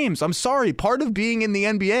 31 games. I'm sorry. Part of being in the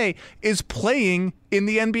NBA is playing in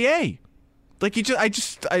the NBA. Like,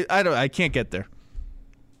 I can't get there.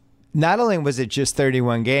 Not only was it just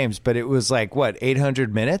 31 games, but it was like, what,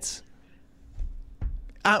 800 minutes?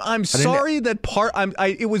 I'm sorry that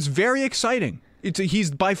it was very exciting.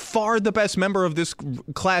 He's by far the best member of this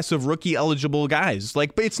class of rookie eligible guys.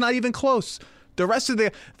 Like, but it's not even close. The rest of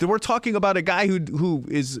we're talking about a guy who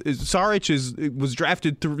is Saric was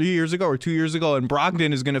drafted 3 years ago or 2 years ago, and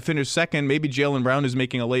Brogdon is going to finish second. Maybe Jaylen Brown is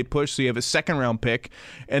making a late push, so you have a second round pick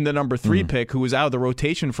and the number 3 pick who was out of the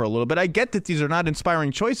rotation for a little bit. I get that these are not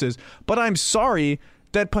inspiring choices, but I'm sorry.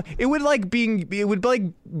 It would like being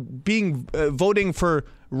voting for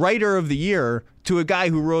writer of the year to a guy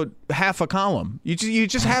who wrote half a column. You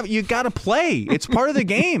got to play. It's part of the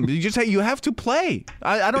game. You have to play.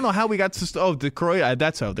 I don't know how we got to the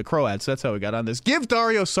Croats. That's how we got on this. Give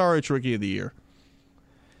Dario Saric Rookie of the Year.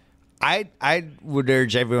 I would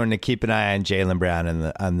urge everyone to keep an eye on Jaylen Brown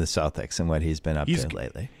on the Celtics and what he's been up to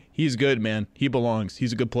lately. He's good, man. He belongs.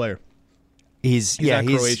 He's a good player. He's not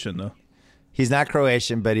Croatian though. He's not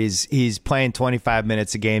Croatian, but he's playing 25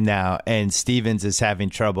 minutes a game now, and Stevens is having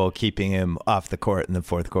trouble keeping him off the court in the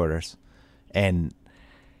fourth quarters. And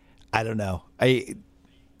I don't know.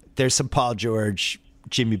 There's some Paul George,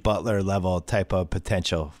 Jimmy Butler level type of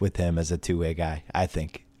potential with him as a two-way guy, I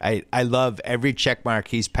think. I love every check mark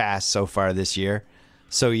he's passed so far this year.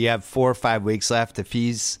 So you have 4 or 5 weeks left. If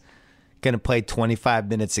he's going to play 25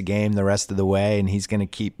 minutes a game the rest of the way, and he's going to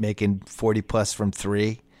keep making 40-plus from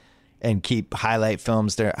three, and keep highlight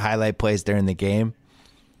plays during the game,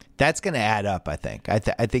 that's going to add up, I think. I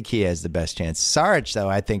think he has the best chance. Saric, though,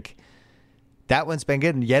 I think that one's been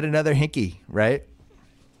good. And yet another Hinkie, right?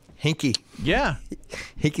 Hinkie. Yeah.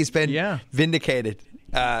 Hinkie's been vindicated.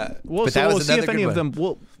 We'll see if any of them.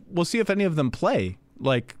 We'll see if any of them play.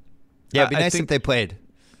 Like, yeah, it'd be nice if they played.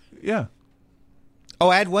 Yeah. Oh,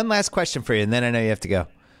 I had one last question for you, and then I know you have to go.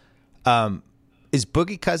 Is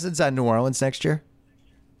Boogie Cousins on New Orleans next year?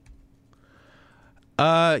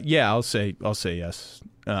 Yeah, I'll say yes.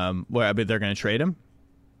 I bet they're going to trade him.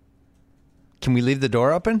 Can we leave the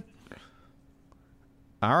door open?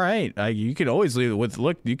 All right, you can always leave it with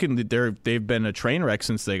look. You can. They've been a train wreck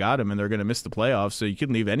since they got him, and they're going to miss the playoffs. So you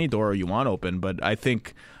can leave any door you want open. But I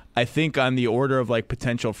think on the order of like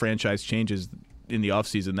potential franchise changes in the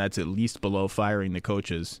offseason, that's at least below firing the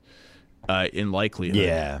coaches in likelihood.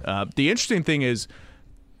 Yeah. The interesting thing is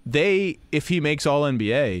if he makes All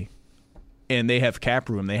NBA. And they have cap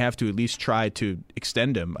room, they have to at least try to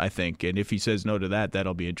extend him, I think. And if he says no to that,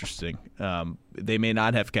 that'll be interesting. They may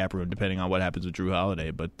not have cap room, depending on what happens with Drew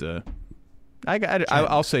Holiday. But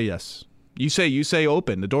I'll say yes. You say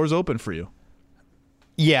open. The door's open for you.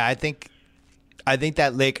 Yeah, I think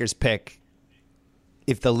that Lakers pick.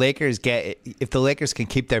 If the Lakers can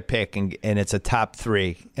keep their pick and it's a top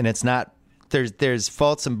 3, and it's not there's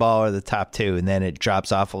Fultz and Ball are the top 2, and then it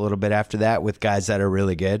drops off a little bit after that with guys that are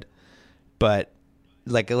really good. But,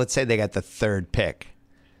 like, let's say they got the 3rd pick.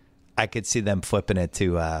 I could see them flipping it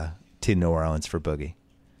to New Orleans for Boogie.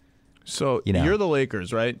 So, you're the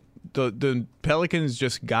Lakers, right? The Pelicans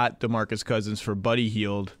just got DeMarcus Cousins for Buddy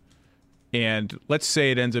Hield, and let's say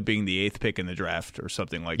it ends up being the 8th pick in the draft or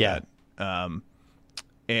something like that.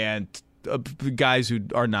 And guys who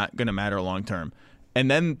are not going to matter long term. And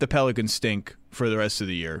then the Pelicans stink for the rest of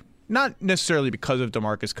the year. Not necessarily because of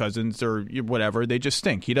DeMarcus Cousins or whatever. They just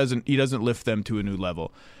stink. He doesn't lift them to a new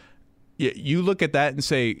level. You look at that and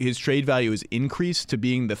say his trade value is increased to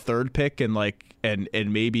being the 3rd pick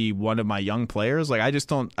and maybe one of my young players. Like, I just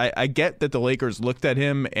don't. I get that the Lakers looked at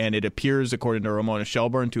him, and it appears, according to Ramona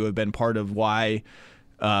Shelburne, to have been part of why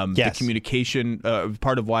the communication,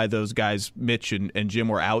 part of why those guys Mitch and Jim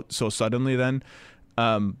were out so suddenly. Then.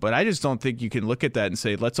 But I just don't think you can look at that and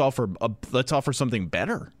say let's offer something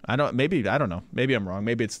better. I don't know. Maybe I'm wrong.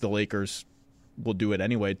 Maybe it's the Lakers will do it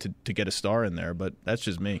anyway to get a star in there. But that's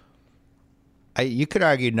just me. You could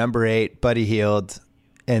argue number 8, Buddy Hield,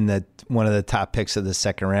 and one of the top picks of the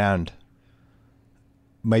second round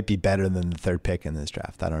might be better than the 3rd pick in this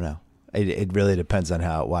draft. I don't know. It really depends on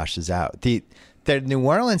how it washes out. The New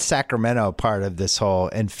Orleans Sacramento part of this whole,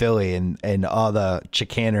 and Philly and all the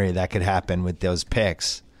chicanery that could happen with those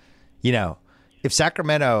picks. If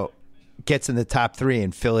Sacramento gets in the top 3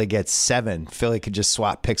 and Philly gets 7, Philly could just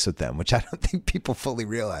swap picks with them, which I don't think people fully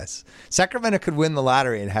realize. Sacramento could win the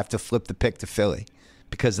lottery and have to flip the pick to Philly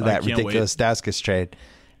because of that ridiculous Stauskas trade.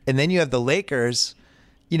 And then you have the Lakers.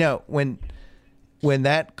 You know, when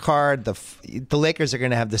that card, the Lakers are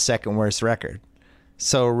going to have the second worst record.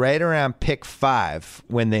 So right around pick 5,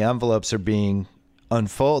 when the envelopes are being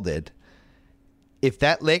unfolded, if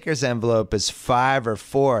that Lakers envelope is 5 or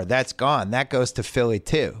 4, that's gone. That goes to Philly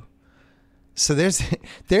too. So there's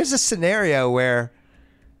a scenario where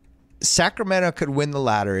Sacramento could win the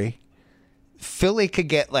lottery, Philly could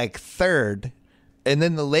get like 3rd, and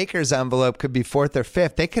then the Lakers envelope could be 4th or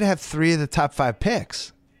 5th. They could have 3 of the top 5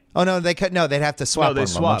 picks. Oh no, they could. No, they'd have to swap. No, they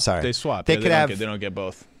swap. I'm sorry, they swap. They yeah, could have. They don't get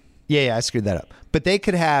both. Yeah, I screwed that up. But they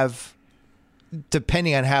could have,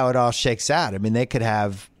 depending on how it all shakes out. I mean, they could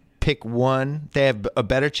have pick 1. They have a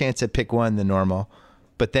better chance at pick 1 than normal.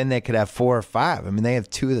 But then they could have 4 or 5. I mean, they have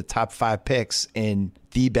 2 of the top 5 picks in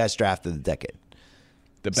the best draft of the decade.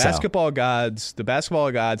 The basketball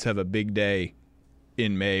gods have a big day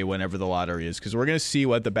in May whenever the lottery is, because we're going to see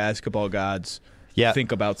what the basketball gods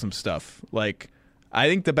think about some stuff. Like, I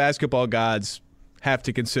think the basketball gods have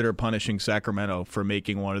to consider punishing Sacramento for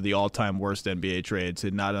making one of the all-time worst NBA trades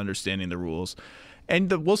and not understanding the rules.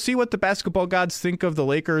 And we'll see what the basketball gods think of the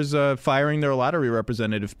Lakers firing their lottery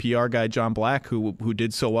representative, PR guy John Black, who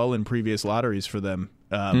did so well in previous lotteries for them.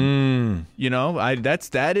 You know,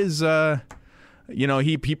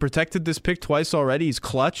 he protected this pick twice already. He's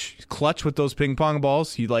clutch with those ping pong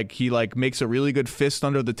balls. He makes a really good fist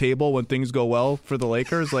under the table when things go well for the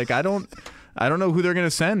Lakers. Like, I don't know who they're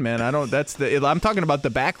gonna send, man. I'm talking about the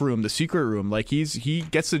back room, the secret room. Like, he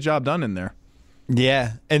gets the job done in there.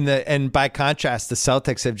 Yeah, and by contrast, the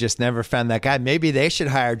Celtics have just never found that guy. Maybe they should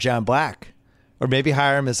hire John Black, or maybe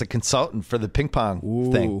hire him as a consultant for the ping pong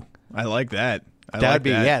thing. I like that. That'd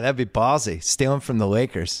be ballsy. Steal him from the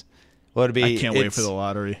Lakers. Would be? I can't wait for the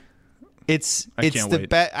lottery. I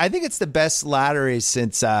think it's the best lottery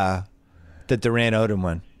since the Durant Odom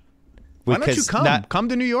one. Why don't you come? Come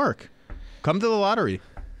to New York. Come to the lottery.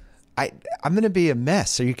 I'm going to be a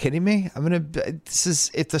mess. Are you kidding me? if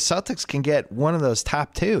the Celtics can get one of those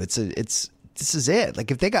top 2, this is it. Like,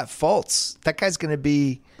 if they got Fultz, that guy's going to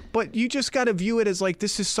be. But you just got to view it as like,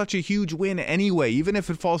 this is such a huge win anyway. Even if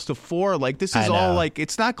it falls to 4, like, this is all like,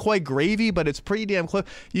 it's not quite gravy, but it's pretty damn close.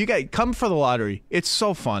 You got come for the lottery. It's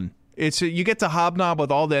so fun. You get to hobnob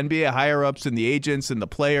with all the NBA higher ups and the agents and the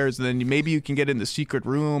players, and then maybe you can get in the secret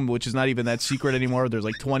room, which is not even that secret anymore. There's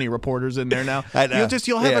like 20 reporters in there now. I know.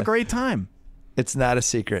 You'll have a great time. It's not a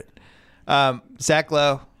secret. Zach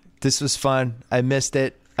Lowe, this was fun. I missed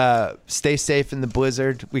it. Stay safe in the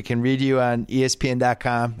blizzard. We can read you on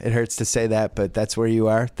ESPN.com. It hurts to say that, but that's where you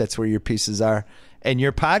are. That's where your pieces are. And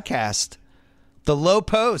your podcast, The Low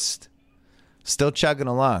Post, still chugging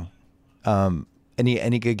along.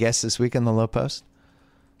 Any good guests this week on The Low Post?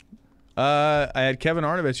 I had Kevin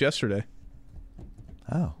Arnovitz yesterday.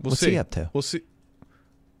 Oh, what's he up to? We'll see.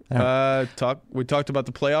 Right. We talked about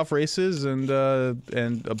the playoff races and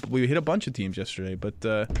we hit a bunch of teams yesterday. But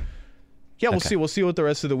we'll see. We'll see what the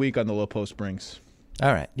rest of the week on The Low Post brings.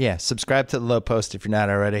 All right. Yeah. Subscribe to The Low Post if you're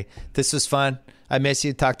not already. This was fun. I miss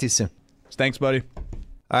you. Talk to you soon. Thanks, buddy.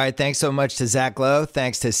 All right, thanks so much to Zach Lowe.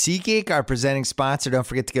 Thanks to SeatGeek, our presenting sponsor. Don't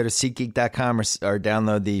forget to go to SeatGeek.com or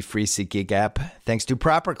download the free SeatGeek app. Thanks to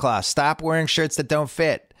Proper Cloth. Stop wearing shirts that don't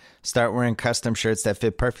fit. Start wearing custom shirts that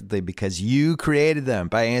fit perfectly because you created them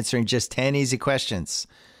by answering just 10 easy questions.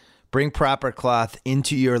 Bring Proper Cloth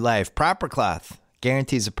into your life. Proper Cloth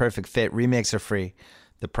guarantees a perfect fit. Remakes are free.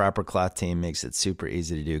 The Proper Cloth team makes it super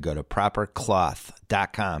easy to do. Go to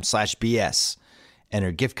propercloth.com/BS.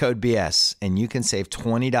 Enter gift code BS, and you can save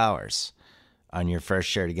 $20 on your first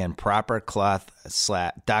shirt. Again,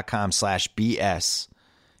 propercloth.com/BS.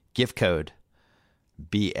 Gift code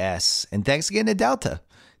BS. And thanks again to Delta.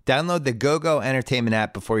 Download the GoGo Entertainment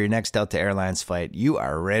app before your next Delta Airlines flight. You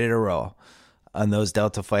are ready to roll. On those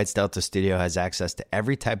Delta flights, Delta Studio has access to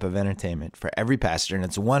every type of entertainment for every passenger, and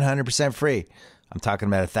it's 100% free. I'm talking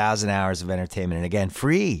about 1,000 hours of entertainment, and again,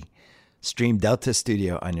 free. Stream Delta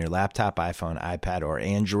Studio on your laptop, iPhone, iPad, or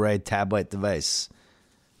Android tablet device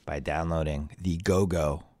by downloading the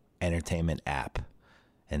GoGo Entertainment app.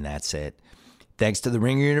 And that's it. Thanks to the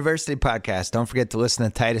Ringer University podcast. Don't forget to listen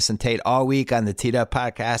to Titus and Tate all week on the Teed Up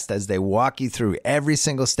podcast as they walk you through every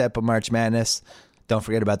single step of March Madness. Don't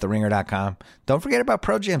forget about theringer.com. Don't forget about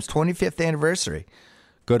Pearl Jam's 25th anniversary.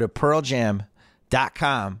 Go to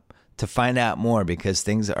pearljam.com to find out more because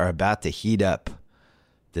things are about to heat up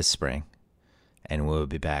this spring. And we'll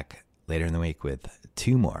be back later in the week with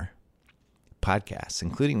 2 more podcasts,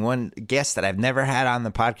 including one guest that I've never had on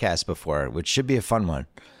the podcast before, which should be a fun one.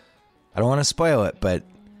 I don't want to spoil it, but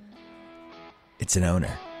it's an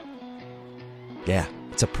owner. Yeah,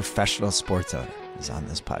 it's a professional sports owner who's on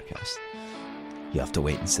this podcast. You'll have to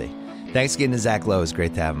wait and see. Thanks again to Zach Lowe. It was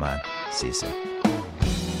great to have him on. See you soon.